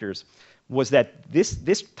lymphoma doctors was that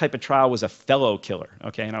this type of trial was a fellow killer,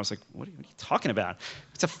 okay? And I was like, what are you talking about?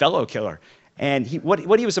 It's a fellow killer. And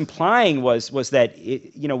what he was implying was that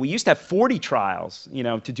we used to have 40 trials,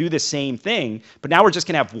 to do the same thing, but now we're just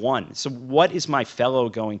going to have one. So what is my fellow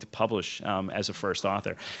going to publish as a first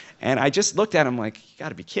author? And I just looked at him like, you got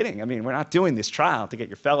to be kidding. I mean, we're not doing this trial to get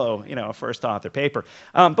your fellow, a first author paper.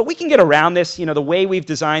 But we can get around this. The way we've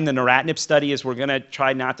designed the neratinib study is we're going to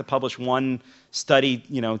try not to publish one study,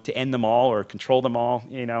 to end them all or control them all,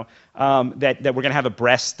 that we're going to have a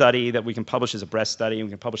breast study that we can publish as a breast study, and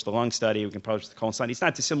we can publish the lung study, we can publish the colon study. It's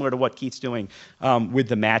not dissimilar to what Keith's doing with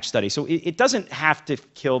the match study. So it doesn't have to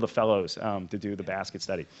kill the fellows to do the basket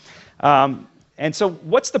study. And so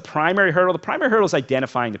what's the primary hurdle? The primary hurdle is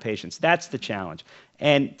identifying the patients. That's the challenge.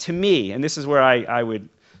 And to me, and this is where I would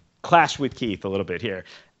clash with Keith a little bit here,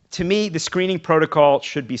 to me, the screening protocol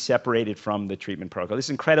should be separated from the treatment protocol. This is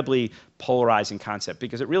an incredibly polarizing concept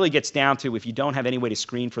because it really gets down to if you don't have any way to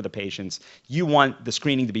screen for the patients, you want the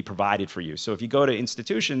screening to be provided for you. So if you go to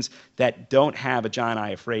institutions that don't have a John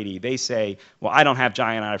Iafrate, they say, well, I don't have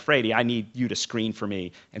John Iafrate, I need you to screen for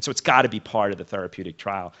me. And so it's got to be part of the therapeutic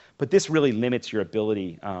trial. But this really limits your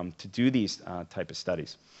ability to do these type of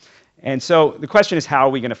studies. And so the question is, how are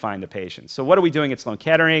we going to find the patients? So what are we doing at Sloan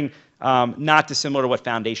Kettering? Not dissimilar to what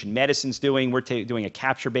Foundation Medicine's doing. We're doing a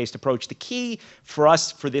capture-based approach. The key for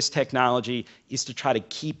us for this technology is to try to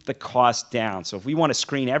keep the cost down. So if we want to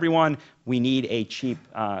screen everyone, we need a cheap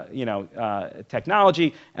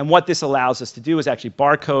technology. And what this allows us to do is actually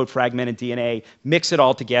barcode fragmented DNA, mix it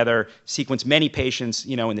all together, sequence many patients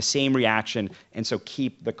in the same reaction, and so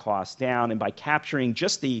keep the cost down. And by capturing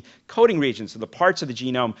just the coding regions, so the parts of the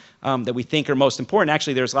genome that we think are most important,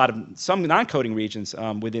 actually there's some non-coding regions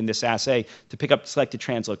within this assay to pick up selected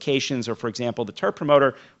translocations, or for example, the TERT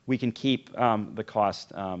promoter, we can keep the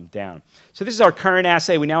cost down. So this is our current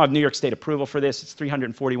assay. We now have New York State approval for this. It's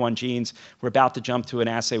 341 genes. We're about to jump to an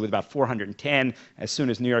assay with about 410 as soon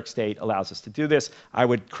as New York State allows us to do this. I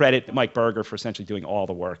would credit Mike Berger for essentially doing all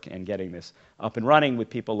the work and getting this up and running with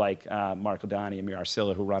people like Mark O'Donnell and Mir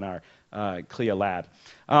Arcilla, who run our CLIA lab.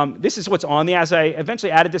 This is what's on the assay. I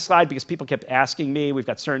eventually added this slide because people kept asking me. We've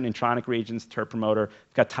got certain intronic regions, TERT promoter.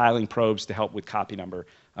 We've got tiling probes to help with copy number.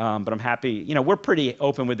 But I'm happy, we're pretty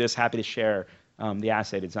open with this, happy to share the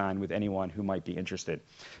assay design with anyone who might be interested.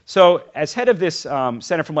 So as head of this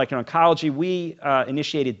Center for Molecular Oncology, we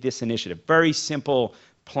initiated this initiative. Very simple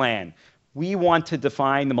plan. We want to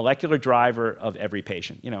define the molecular driver of every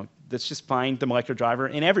patient. Let's just find the molecular driver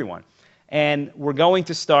in everyone. And we're going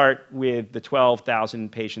to start with the 12,000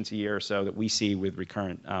 patients a year or so that we see with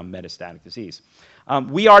recurrent metastatic disease.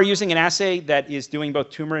 We are using an assay that is doing both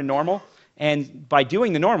tumor and normal. And by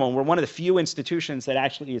doing the normal, we're one of the few institutions that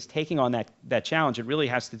actually is taking on that challenge. It really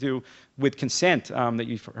has to do with consent that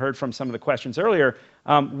you've heard from some of the questions earlier.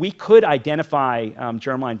 We could identify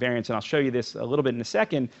germline variants, and I'll show you this a little bit in a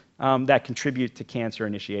second, that contribute to cancer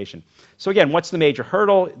initiation. So again, what's the major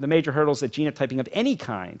hurdle? The major hurdle is that genotyping of any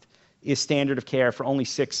kind is standard of care for only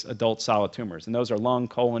 6 adult solid tumors. And those are lung,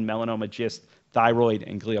 colon, melanoma, GIST, thyroid,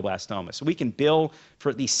 and glioblastoma. So we can bill for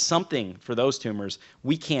at least something for those tumors.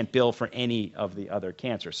 We can't bill for any of the other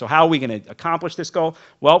cancers. So how are we going to accomplish this goal?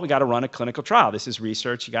 Well, we got to run a clinical trial. This is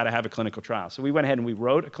research. You got to have a clinical trial. So we went ahead and we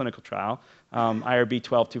wrote a clinical trial, IRB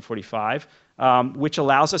 12245, which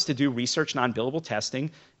allows us to do research non-billable testing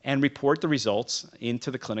and report the results into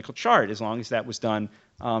the clinical chart, as long as that was done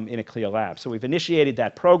in a CLIA lab. So we've initiated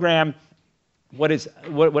that program. One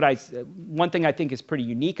thing I think is pretty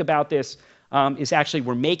unique about this is actually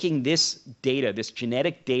we're making this data, this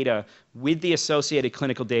genetic data with the associated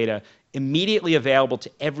clinical data, immediately available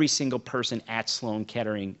to every single person at Sloan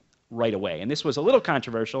Kettering right away. And this was a little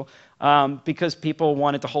controversial because people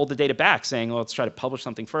wanted to hold the data back, saying, well, let's try to publish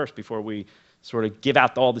something first before we sort of give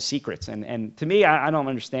out all the secrets. And to me, I don't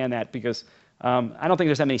understand that, because I don't think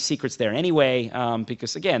there's that many secrets there anyway,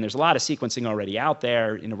 because again, there's a lot of sequencing already out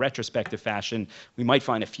there in a retrospective fashion. We might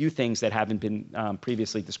find a few things that haven't been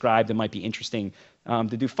previously described that might be interesting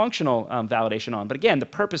to do functional validation on. But again, the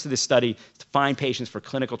purpose of this study is to find patients for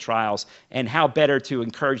clinical trials, and how better to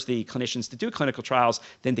encourage the clinicians to do clinical trials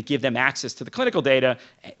than to give them access to the clinical data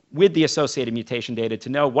with the associated mutation data to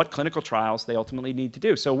know what clinical trials they ultimately need to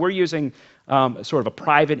do. So we're using sort of a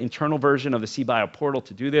private internal version of the CBio portal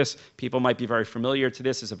to do this. People might be very familiar to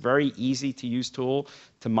this. It's a very easy to use tool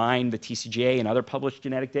to mine the TCGA and other published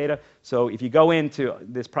genetic data. So if you go into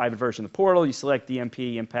this private version of the portal, you select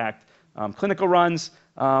DMP impact clinical runs,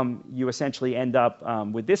 you essentially end up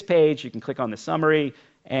with this page. You can click on the summary,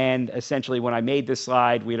 and essentially when I made this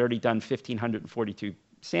slide, we had already done 1,542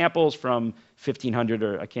 samples from 1,500,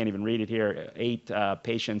 or I can't even read it here, 8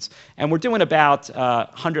 patients. And we're doing about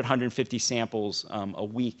 100, 150 samples a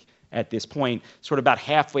week at this point, sort of about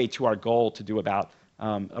halfway to our goal to do about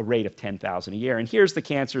a rate of 10,000 a year. And here's the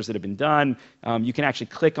cancers that have been done. You can actually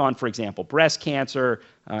click on, for example, breast cancer.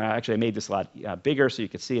 Actually, I made this a lot bigger so you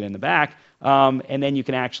could see it in the back. And then you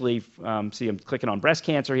can actually see I'm clicking on breast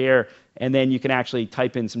cancer here. And then you can actually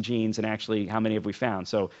type in some genes and actually how many have we found.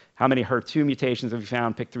 So how many HER2 mutations have we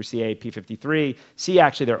found, PIK3CA, P53. See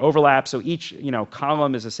actually their overlap. So each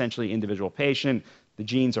column is essentially individual patient. The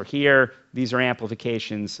genes are here. These are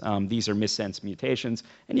amplifications. These are missense mutations.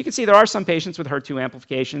 And you can see there are some patients with HER2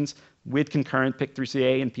 amplifications with concurrent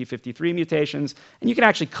PIK3CA and P53 mutations. And you can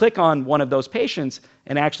actually click on one of those patients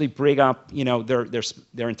and actually bring up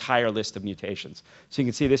their entire list of mutations. So you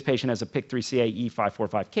can see this patient has a PIK3CA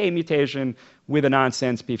E545K mutation with a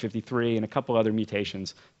nonsense P53 and a couple other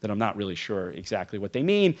mutations that I'm not really sure exactly what they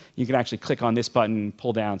mean. You can actually click on this button,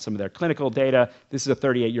 pull down some of their clinical data. This is a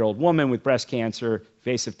 38-year-old woman with breast cancer,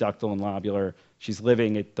 invasive ductal and lobular. She's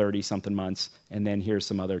living at 30-something months, and then here's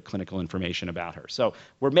some other clinical information about her. So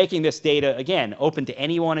we're making this data, again, open to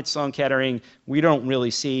anyone at Sloan Kettering. We don't really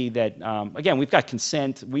see that, again, we've got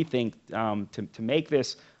consent, we think, to make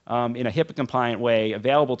this in a HIPAA-compliant way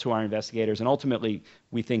available to our investigators, and ultimately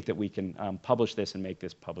we think that we can publish this and make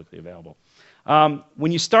this publicly available.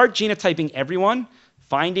 When you start genotyping everyone,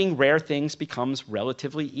 finding rare things becomes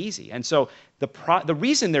relatively easy. And so the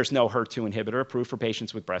reason there's no HER2 inhibitor approved for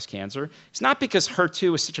patients with breast cancer is not because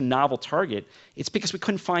HER2 is such a novel target, it's because we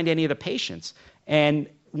couldn't find any of the patients. And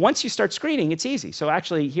once you start screening, it's easy. So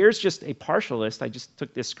actually, here's just a partial list. I just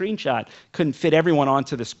took this screenshot, couldn't fit everyone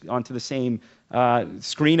onto the same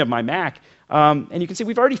screen of my Mac. And you can see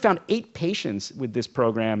we've already found 8 patients with this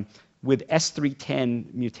program with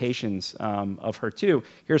S310 mutations of HER2.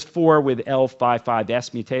 Here's 4 with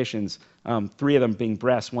L55S mutations, 3 of them being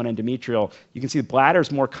breast, 1 endometrial. You can see the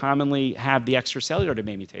bladders more commonly have the extracellular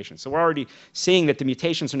domain mutation. So we're already seeing that the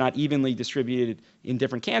mutations are not evenly distributed in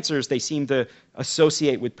different cancers. They seem to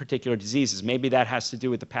associate with particular diseases. Maybe that has to do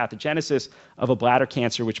with the pathogenesis of a bladder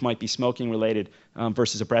cancer, which might be smoking related,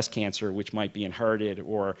 versus a breast cancer, which might be inherited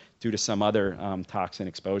or due to some other toxin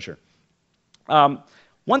exposure.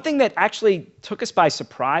 One thing that actually took us by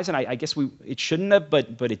surprise, and I guess it shouldn't have,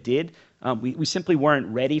 but it did, we simply weren't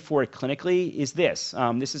ready for it clinically, is this.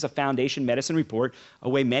 This is a Foundation Medicine report, a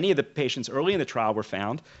way many of the patients early in the trial were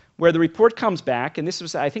found, where the report comes back, and this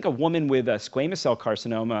was, I think, a woman with a squamous cell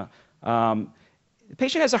carcinoma. The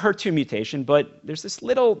patient has a HER2 mutation, but there's this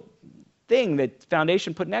little thing that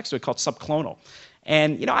Foundation put next to it called subclonal.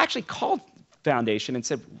 And I actually called Foundation and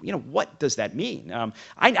said, what does that mean?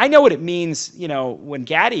 I know what it means, when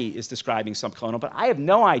Gaddy is describing subclonal, but I have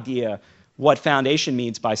no idea what Foundation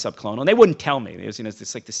means by subclonal. And they wouldn't tell me.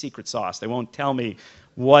 It's like the secret sauce. They won't tell me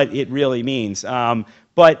what it really means.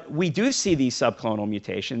 But we do see these subclonal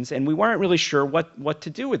mutations, and we weren't really sure what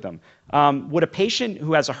to do with them. Would a patient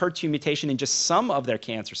who has a HER2 mutation in just some of their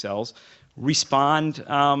cancer cells respond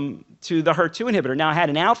to the HER2 inhibitor? Now, I had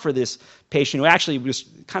an out for this patient who actually was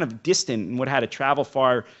kind of distant and would have had to travel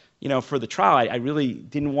far, for the trial. I really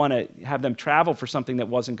didn't want to have them travel for something that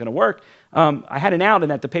wasn't going to work. I had an out in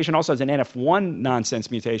that the patient also has an NF1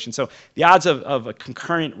 nonsense mutation. So the odds of a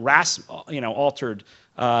concurrent RAS, altered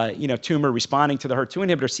tumor responding to the HER2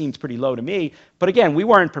 inhibitor seems pretty low to me. But again, we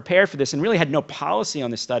weren't prepared for this and really had no policy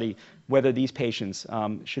on this study whether these patients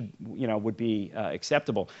would be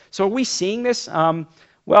acceptable. So are we seeing this?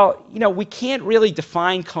 Well, we can't really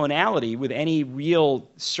define clonality with any real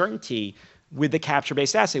certainty with the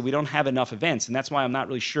capture-based assay. We don't have enough events, and that's why I'm not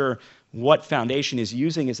really sure what Foundation is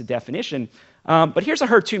using as a definition. But here's a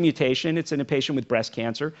HER2 mutation. It's in a patient with breast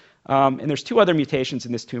cancer. And there's 2 other mutations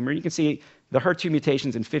in this tumor. You can see the HER2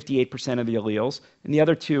 mutations in 58% of the alleles, and the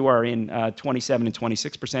other 2 are in 27 and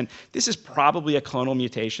 26%. This is probably a clonal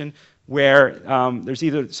mutation where there's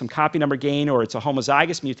either some copy number gain or it's a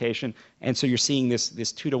homozygous mutation, and so you're seeing this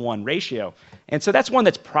 2-to-1 ratio. And so that's one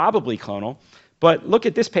that's probably clonal. But look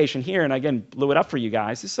at this patient here, and again, blew it up for you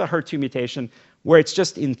guys. This is a HER2 mutation where it's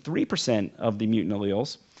just in 3% of the mutant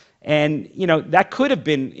alleles. And that could have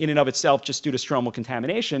been in and of itself just due to stromal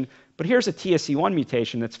contamination, but here's a TSC1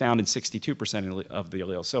 mutation that's found in 62% of the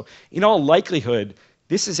alleles. So in all likelihood,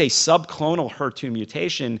 this is a subclonal HER2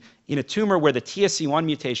 mutation in a tumor where the TSC1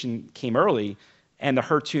 mutation came early and the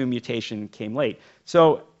HER2 mutation came late.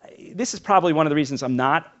 So this is probably one of the reasons I'm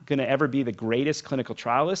not going to ever be the greatest clinical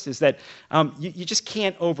trialist, is that you just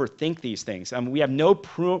can't overthink these things. We have no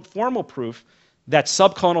formal proof that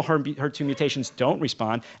subclonal HER2 mutations don't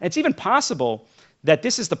respond. And it's even possible that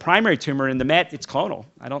this is the primary tumor and the MET, it's clonal.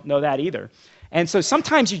 I don't know that either. And so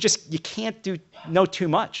sometimes you can't know too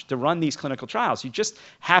much to run these clinical trials. You just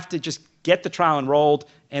have to just get the trial enrolled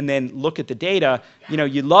and then look at the data.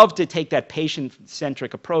 You love to take that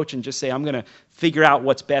patient-centric approach and just say, I'm going to figure out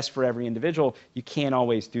what's best for every individual. You can't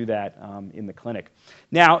always do that in the clinic.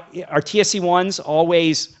 Now, are TSC1s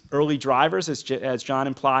always early drivers, as John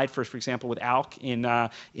implied, for example, with ALK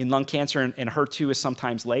in lung cancer, and HER2 is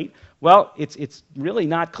sometimes late? Well, it's really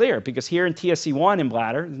not clear, because here in TSC1 in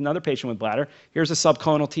bladder, another patient with bladder, here's a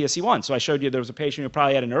subclonal TSC1. So I showed you there was a patient who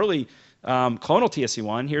probably had an early clonal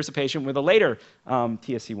TSC1. Here's a patient with a later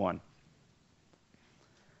TSC1.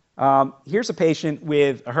 Here's a patient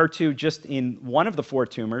with a HER2 just in one of the 4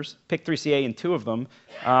 tumors, PIK3CA in 2 of them,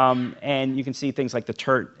 and you can see things like the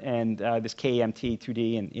TERT and this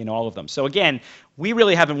KMT2D in all of them. So again, we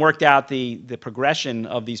really haven't worked out the progression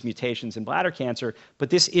of these mutations in bladder cancer,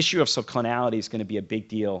 but this issue of subclonality is going to be a big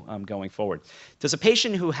deal going forward. Does a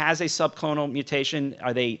patient who has a subclonal mutation,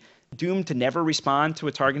 are they doomed to never respond to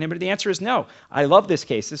a target inhibitor? The answer is no. I love this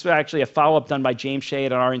case. This was actually a follow-up done by James Shea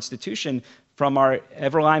at our institution from our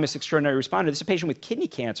everolimus extraordinary responder. This is a patient with kidney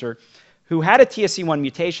cancer who had a TSC1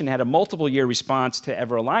 mutation, had a multiple-year response to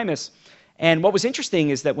everolimus. And what was interesting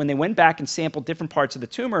is that when they went back and sampled different parts of the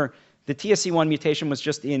tumor, the TSC1 mutation was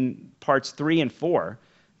just in parts 3 and 4,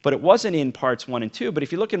 but it wasn't in parts 1 and 2. But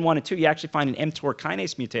if you look in 1 and 2, you actually find an mTOR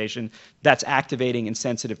kinase mutation that's activating and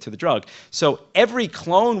sensitive to the drug. So every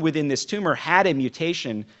clone within this tumor had a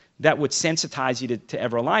mutation that would sensitize you to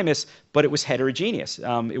everolimus, but it was heterogeneous.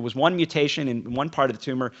 It was one mutation in one part of the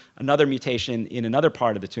tumor, another mutation in another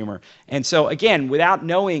part of the tumor. And so again, without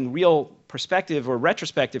knowing real prospective or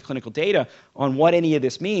retrospective clinical data on what any of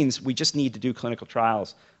this means, we just need to do clinical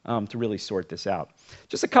trials to really sort this out.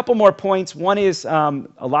 Just a couple more points. One is a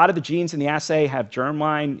lot of the genes in the assay have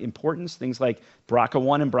germline importance, things like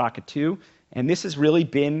BRCA1 and BRCA2, and this has really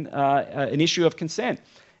been an issue of consent.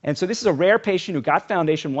 And so this is a rare patient who got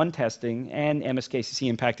Foundation 1 testing and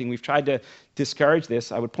MSKCC impacting. We've tried to discourage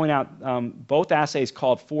this. I would point out both assays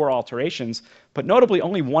called 4 alterations, but notably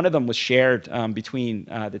only one of them was shared between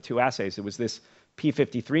the 2 assays. It was this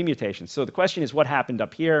P53 mutation. So the question is, what happened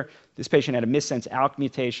up here? This patient had a missense ALK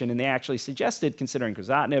mutation, and they actually suggested, considering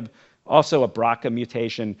crizotinib, also a BRCA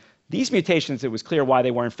mutation. These mutations, it was clear why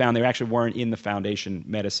they weren't found. They actually weren't in the Foundation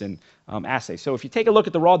Medicine assay. So if you take a look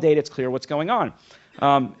at the raw data, it's clear what's going on.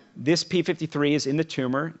 This P53 is in the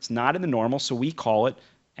tumor. It's not in the normal, so we call it,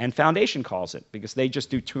 and Foundation calls it, because they just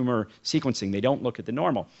do tumor sequencing. They don't look at the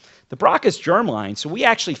normal. The BRCA is germline, so we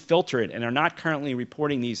actually filter it and are not currently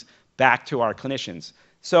reporting these back to our clinicians.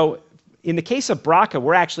 So in the case of BRCA,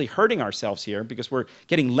 we're actually hurting ourselves here because we're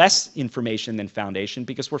getting less information than Foundation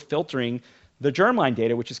because we're filtering the germline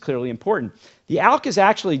data, which is clearly important. The ALK is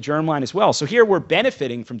actually germline as well. So here we're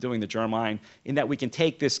benefiting from doing the germline in that we can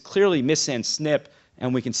take this clearly missense SNP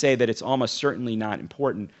and we can say that it's almost certainly not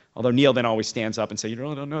important, although Neil then always stands up and says, you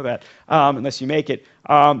really don't know that unless you make it.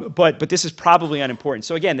 But this is probably unimportant.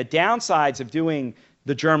 So again, the downsides of doing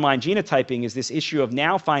the germline genotyping is this issue of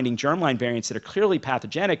now finding germline variants that are clearly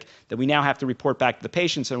pathogenic that we now have to report back to the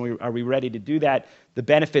patients, and are we ready to do that? The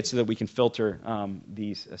benefits so that we can filter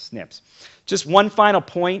these SNPs. Just one final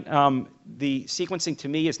point, the sequencing to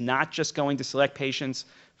me is not just going to select patients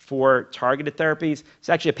for targeted therapies. It's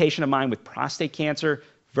actually a patient of mine with prostate cancer,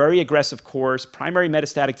 very aggressive course, primary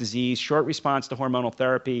metastatic disease, short response to hormonal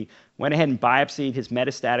therapy, went ahead and biopsied his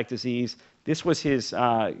metastatic disease. This was his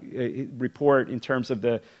report in terms of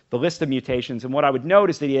the list of mutations. And what I would note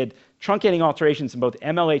is that he had truncating alterations in both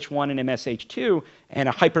MLH1 and MSH2 and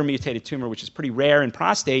a hypermutated tumor, which is pretty rare in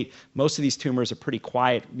prostate. Most of these tumors are pretty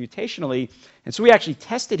quiet mutationally. And so we actually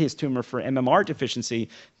tested his tumor for MMR deficiency.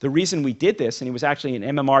 The reason we did this, and he was actually an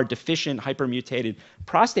MMR deficient hypermutated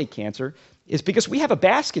prostate cancer, is because we have a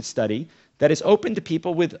basket study that is open to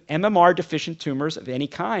people with MMR deficient tumors of any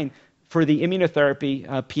kind for the immunotherapy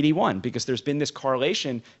PD-1, because there's been this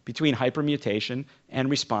correlation between hypermutation and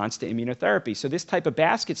response to immunotherapy. So this type of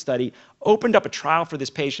basket study opened up a trial for this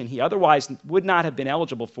patient he otherwise would not have been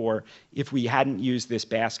eligible for if we hadn't used this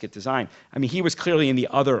basket design. I mean, he was clearly in the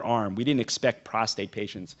other arm. We didn't expect prostate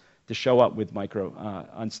patients to show up with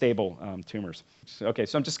unstable tumors. Okay,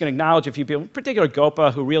 so I'm just going to acknowledge a few people, in particular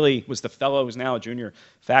Gopa, who really was the fellow who's now a junior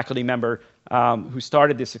faculty member, who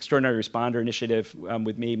started this Extraordinary Responder Initiative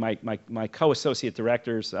with me, my co-associate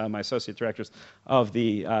directors, my associate directors of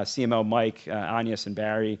the CMO, Mike, Agnes, and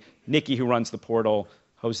Barry, Nikki, who runs the portal,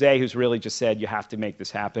 Jose, who's really just said, you have to make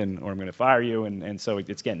this happen or I'm going to fire you, and so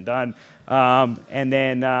it's getting done. And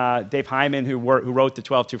then Dave Hyman, who wrote the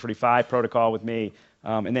 12-245 protocol with me,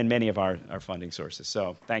 and then many of our funding sources.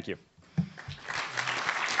 So thank you.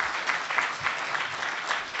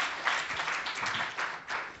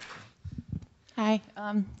 Hi.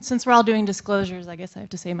 Since we're all doing disclosures, I guess I have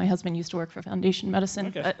to say my husband used to work for Foundation Medicine.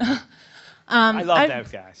 Okay. But, I love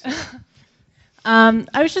those guys.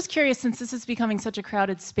 I was just curious, since this is becoming such a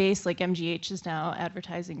crowded space, like MGH is now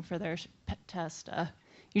advertising for their test,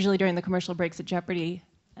 usually during the commercial breaks at Jeopardy,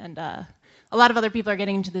 and a lot of other people are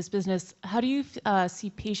getting into this business. How do you see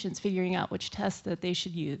patients figuring out which test that they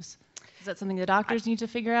should use? Is that something the doctors need to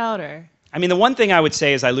figure out, or? I mean, the one thing I would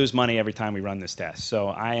say is I lose money every time we run this test. So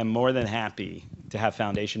I am more than happy to have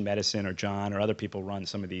Foundation Medicine or John or other people run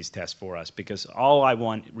some of these tests for us, because all I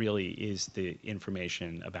want really is the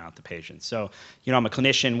information about the patient. So, you know, I'm a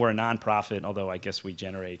clinician, we're a nonprofit, although I guess we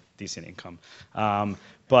generate decent income.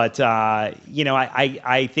 But you know,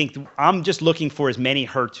 I think I'm just looking for as many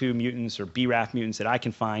HER2 mutants or BRAF mutants that I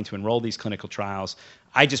can find to enroll these clinical trials.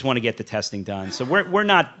 I just want to get the testing done. So we're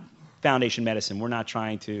not Foundation Medicine. We're not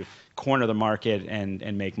trying to corner the market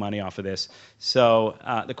and make money off of this. So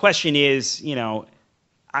the question is, you know,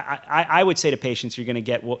 I would say to patients, you're going to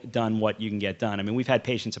get done what you can get done. I mean, we've had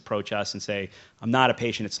patients approach us and say, I'm not a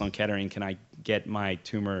patient at Sloan Kettering. Can I get my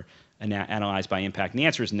tumor analyzed by impact? And the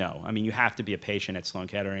answer is no. I mean, you have to be a patient at Sloan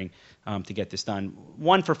Kettering to get this done.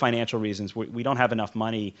 One, for financial reasons. We don't have enough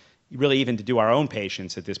money really even to do our own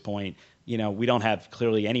patients at this point. You know, we don't have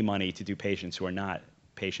clearly any money to do patients who are not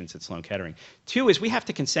patients at Sloan Kettering. Two is we have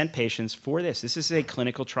to consent patients for this. This is a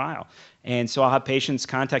clinical trial. And so I'll have patients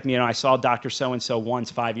contact me, you know, I saw Dr. So-and-so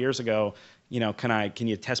once 5 years ago, you know, can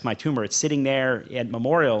you test my tumor? It's sitting there at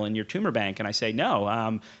Memorial in your tumor bank. And I say,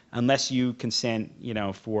 no, unless you consent, you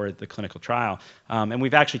know, for the clinical trial. And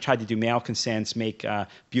we've actually tried to do mail consents, make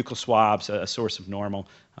buccal swabs a source of normal.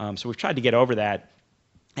 So we've tried to get over that.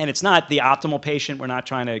 And it's not the optimal patient. We're not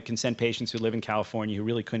trying to consent patients who live in California who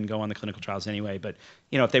really couldn't go on the clinical trials anyway. But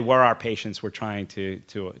you know, if they were our patients, we're trying to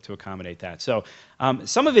accommodate that. So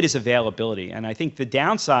some of it is availability. And I think the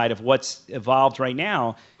downside of what's evolved right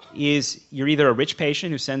now is you're either a rich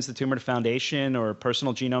patient who sends the tumor to Foundation or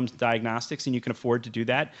Personal Genome Diagnostics, and you can afford to do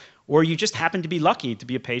that, or you just happen to be lucky to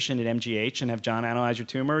be a patient at MGH and have John analyze your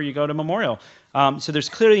tumor, or you go to Memorial. So there's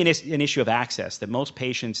clearly an issue of access, that most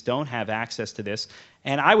patients don't have access to this.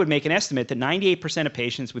 And I would make an estimate that 98% of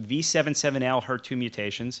patients with V77L HER2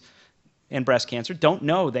 mutations and breast cancer don't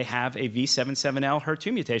know they have a V77L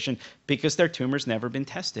HER2 mutation because their tumor's never been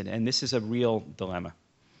tested. And this is a real dilemma.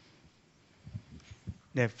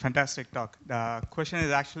 Yeah, fantastic talk. The question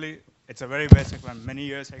is actually, it's a very basic one. Many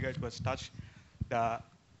years ago it was touched.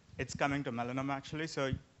 It's coming to melanoma actually.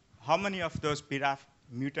 So how many of those BRAF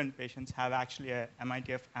mutant patients have actually a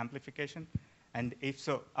MITF amplification? And if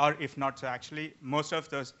so, or if not, so actually most of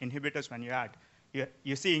those inhibitors when you add,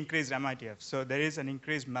 you see increased MITF. So there is an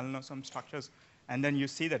increased melanosome structures. And then you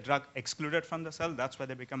see the drug excluded from the cell. That's why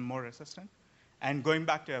they become more resistant. And going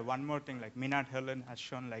back to one more thing, like Minat Herlin has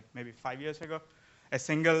shown like maybe 5 years ago, a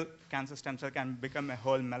single cancer stem cell can become a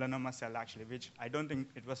whole melanoma cell actually, which I don't think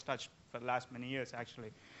it was touched for the last many years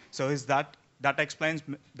actually. So is that explains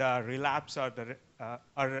the relapse or the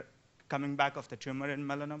or coming back of the tumor in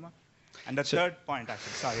melanoma? And the third point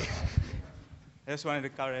actually, sorry. I just wanted to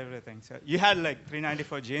cover everything. So you had like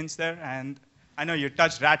 394 genes there, and I know you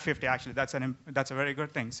touched RAD50 actually. That's a very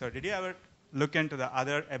good thing. So did you ever look into the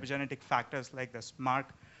other epigenetic factors like the SMARC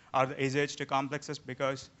or the AZH2 complexes?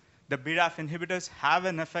 Because the BRAF inhibitors have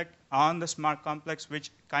an effect on the SMARC complex, which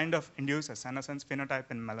kind of induces a senescence phenotype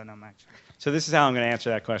in melanoma, actually. So this is how I'm going to answer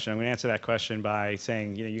that question. I'm going to answer that question by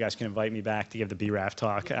saying, you know, you guys can invite me back to give the BRAF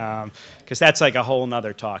talk, because that's like a whole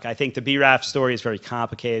nother talk. I think the BRAF story is very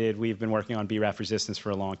complicated. We've been working on BRAF resistance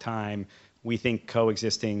for a long time. We think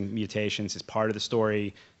coexisting mutations is part of the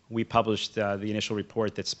story. We published the initial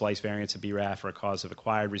report that splice variants of BRAF are a cause of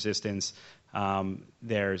acquired resistance.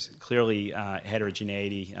 There's clearly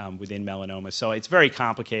heterogeneity within melanoma. So it's very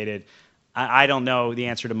complicated. I don't know the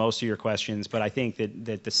answer to most of your questions, but I think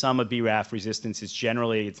that the sum of BRAF resistance is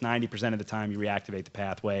generally, it's 90% of the time you reactivate the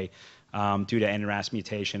pathway due to NRAS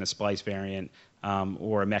mutation, a splice variant,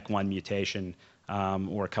 or a MEK1 mutation,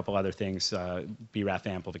 or a couple other things, BRAF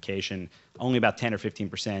amplification. Only about 10 or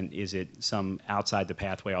 15% is it some outside the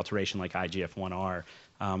pathway alteration like IGF-1R.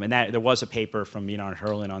 And there was a paper from Minar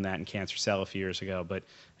Herlin on that in Cancer Cell a few years ago. But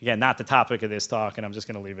again, not the topic of this talk, and I'm just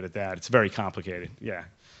going to leave it at that. It's very complicated. Yeah.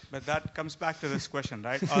 But that comes back to this question,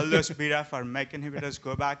 right? All those BRAF or MEK inhibitors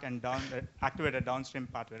go back and activate a downstream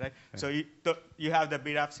pathway, right? Yeah. So you have the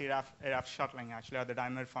BRAF, CRAF, ARAF shuttling, actually, or the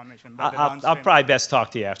dimer formation. But I'll probably best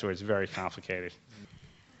talk to you afterwards. It's very complicated.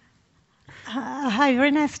 Hi,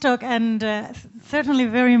 very nice talk, and certainly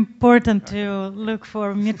very important to look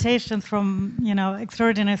for mutations from,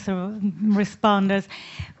 extraordinary responders.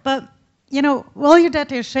 But all your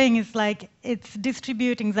data is showing is like it's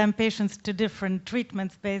distributing them patients to different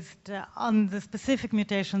treatments based on the specific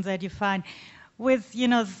mutations that you find. With,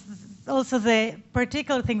 also the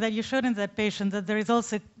particular thing that you showed in that patient, that there is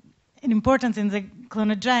also an importance in the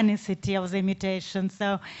clonogenicity of the mutation.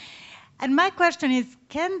 So, and my question is,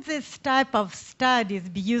 can this type of studies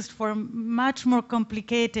be used for much more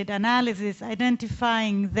complicated analysis,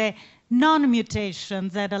 identifying the non-mutation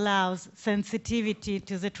that allows sensitivity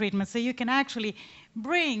to the treatment? So you can actually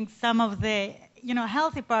bring some of the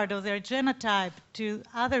healthy part of their genotype to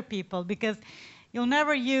other people, because you'll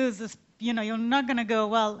never use this, you're not going to go,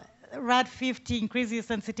 well, RAD50 increases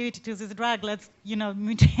sensitivity to this drug, let's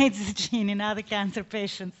mutate this gene in other cancer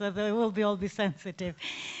patients so they will all be sensitive.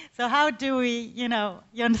 So how do we, you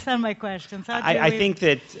understand my questions? I think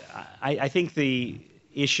the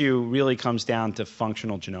issue really comes down to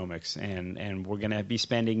functional genomics, and we're going to be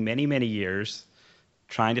spending many, many years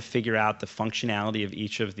trying to figure out the functionality of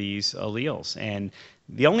each of these alleles. And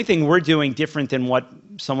the only thing we're doing different than what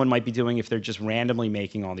someone might be doing if they're just randomly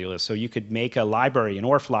making all the alleles. So you could make a library, an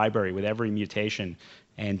ORF library with every mutation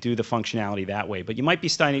and do the functionality that way. But you might be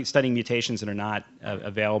studying mutations that are not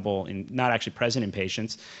available, not actually present in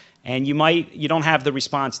patients. And you don't have the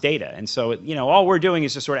response data. And so, all we're doing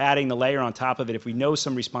is just sort of adding the layer on top of it. If we know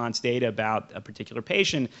some response data about a particular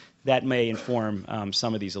patient, that may inform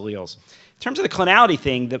some of these alleles. In terms of the clonality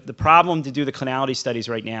thing, the problem to do the clonality studies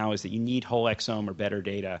right now is that you need whole exome or better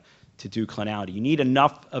data to do clonality. You need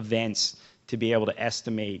enough events to be able to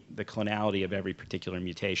estimate the clonality of every particular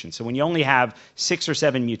mutation. So when you only have 6 or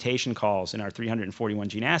 7 mutation calls in our 341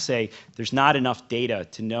 gene assay, there's not enough data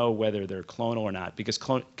to know whether they're clonal or not, because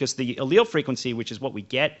the allele frequency, which is what we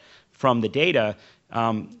get from the data,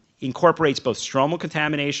 incorporates both stromal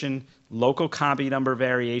contamination, local copy number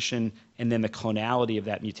variation, and then the clonality of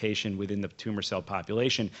that mutation within the tumor cell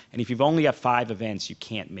population. And if you've only got 5 events, you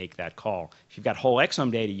can't make that call. If you've got whole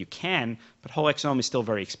exome data, you can, but whole exome is still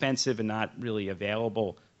very expensive and not really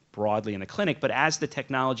available broadly in the clinic. But as the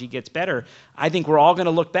technology gets better, I think we're all going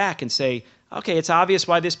to look back and say, okay, it's obvious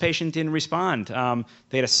why this patient didn't respond.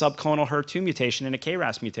 They had a subclonal HER2 mutation and a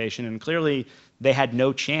KRAS mutation, and clearly they had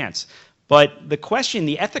no chance. But the question,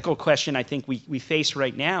 the ethical question I think we face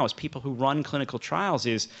right now as people who run clinical trials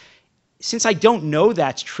is, since I don't know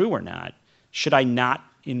that's true or not, should I not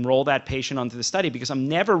enroll that patient onto the study? Because I'm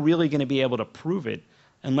never really going to be able to prove it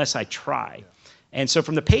unless I try. Yeah. And so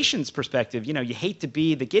from the patient's perspective, you hate to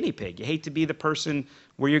be the guinea pig. You hate to be the person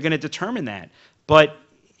where you're going to determine that. But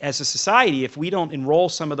as a society, if we don't enroll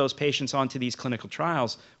some of those patients onto these clinical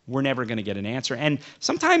trials, we're never going to get an answer. And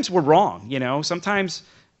sometimes we're wrong. Sometimes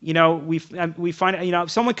we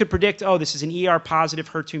find, someone could predict, oh, this is an ER positive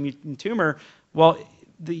HER2 mutant tumor. Well,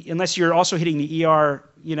 unless you're also hitting the ER,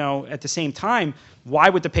 at the same time, why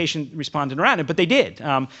would the patient respond to neratinib? But they did.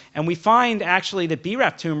 And we find actually that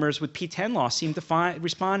BRAF tumors with PTEN loss seem to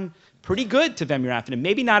respond pretty good to vemurafenib.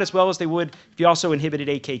 Maybe not as well as they would if you also inhibited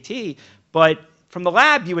AKT, but from the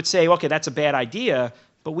lab you would say, okay, that's a bad idea.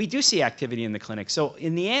 But we do see activity in the clinic. So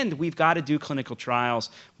in the end, we've got to do clinical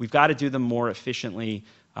trials. We've got to do them more efficiently.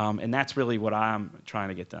 And that's really what I'm trying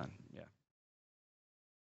to get done.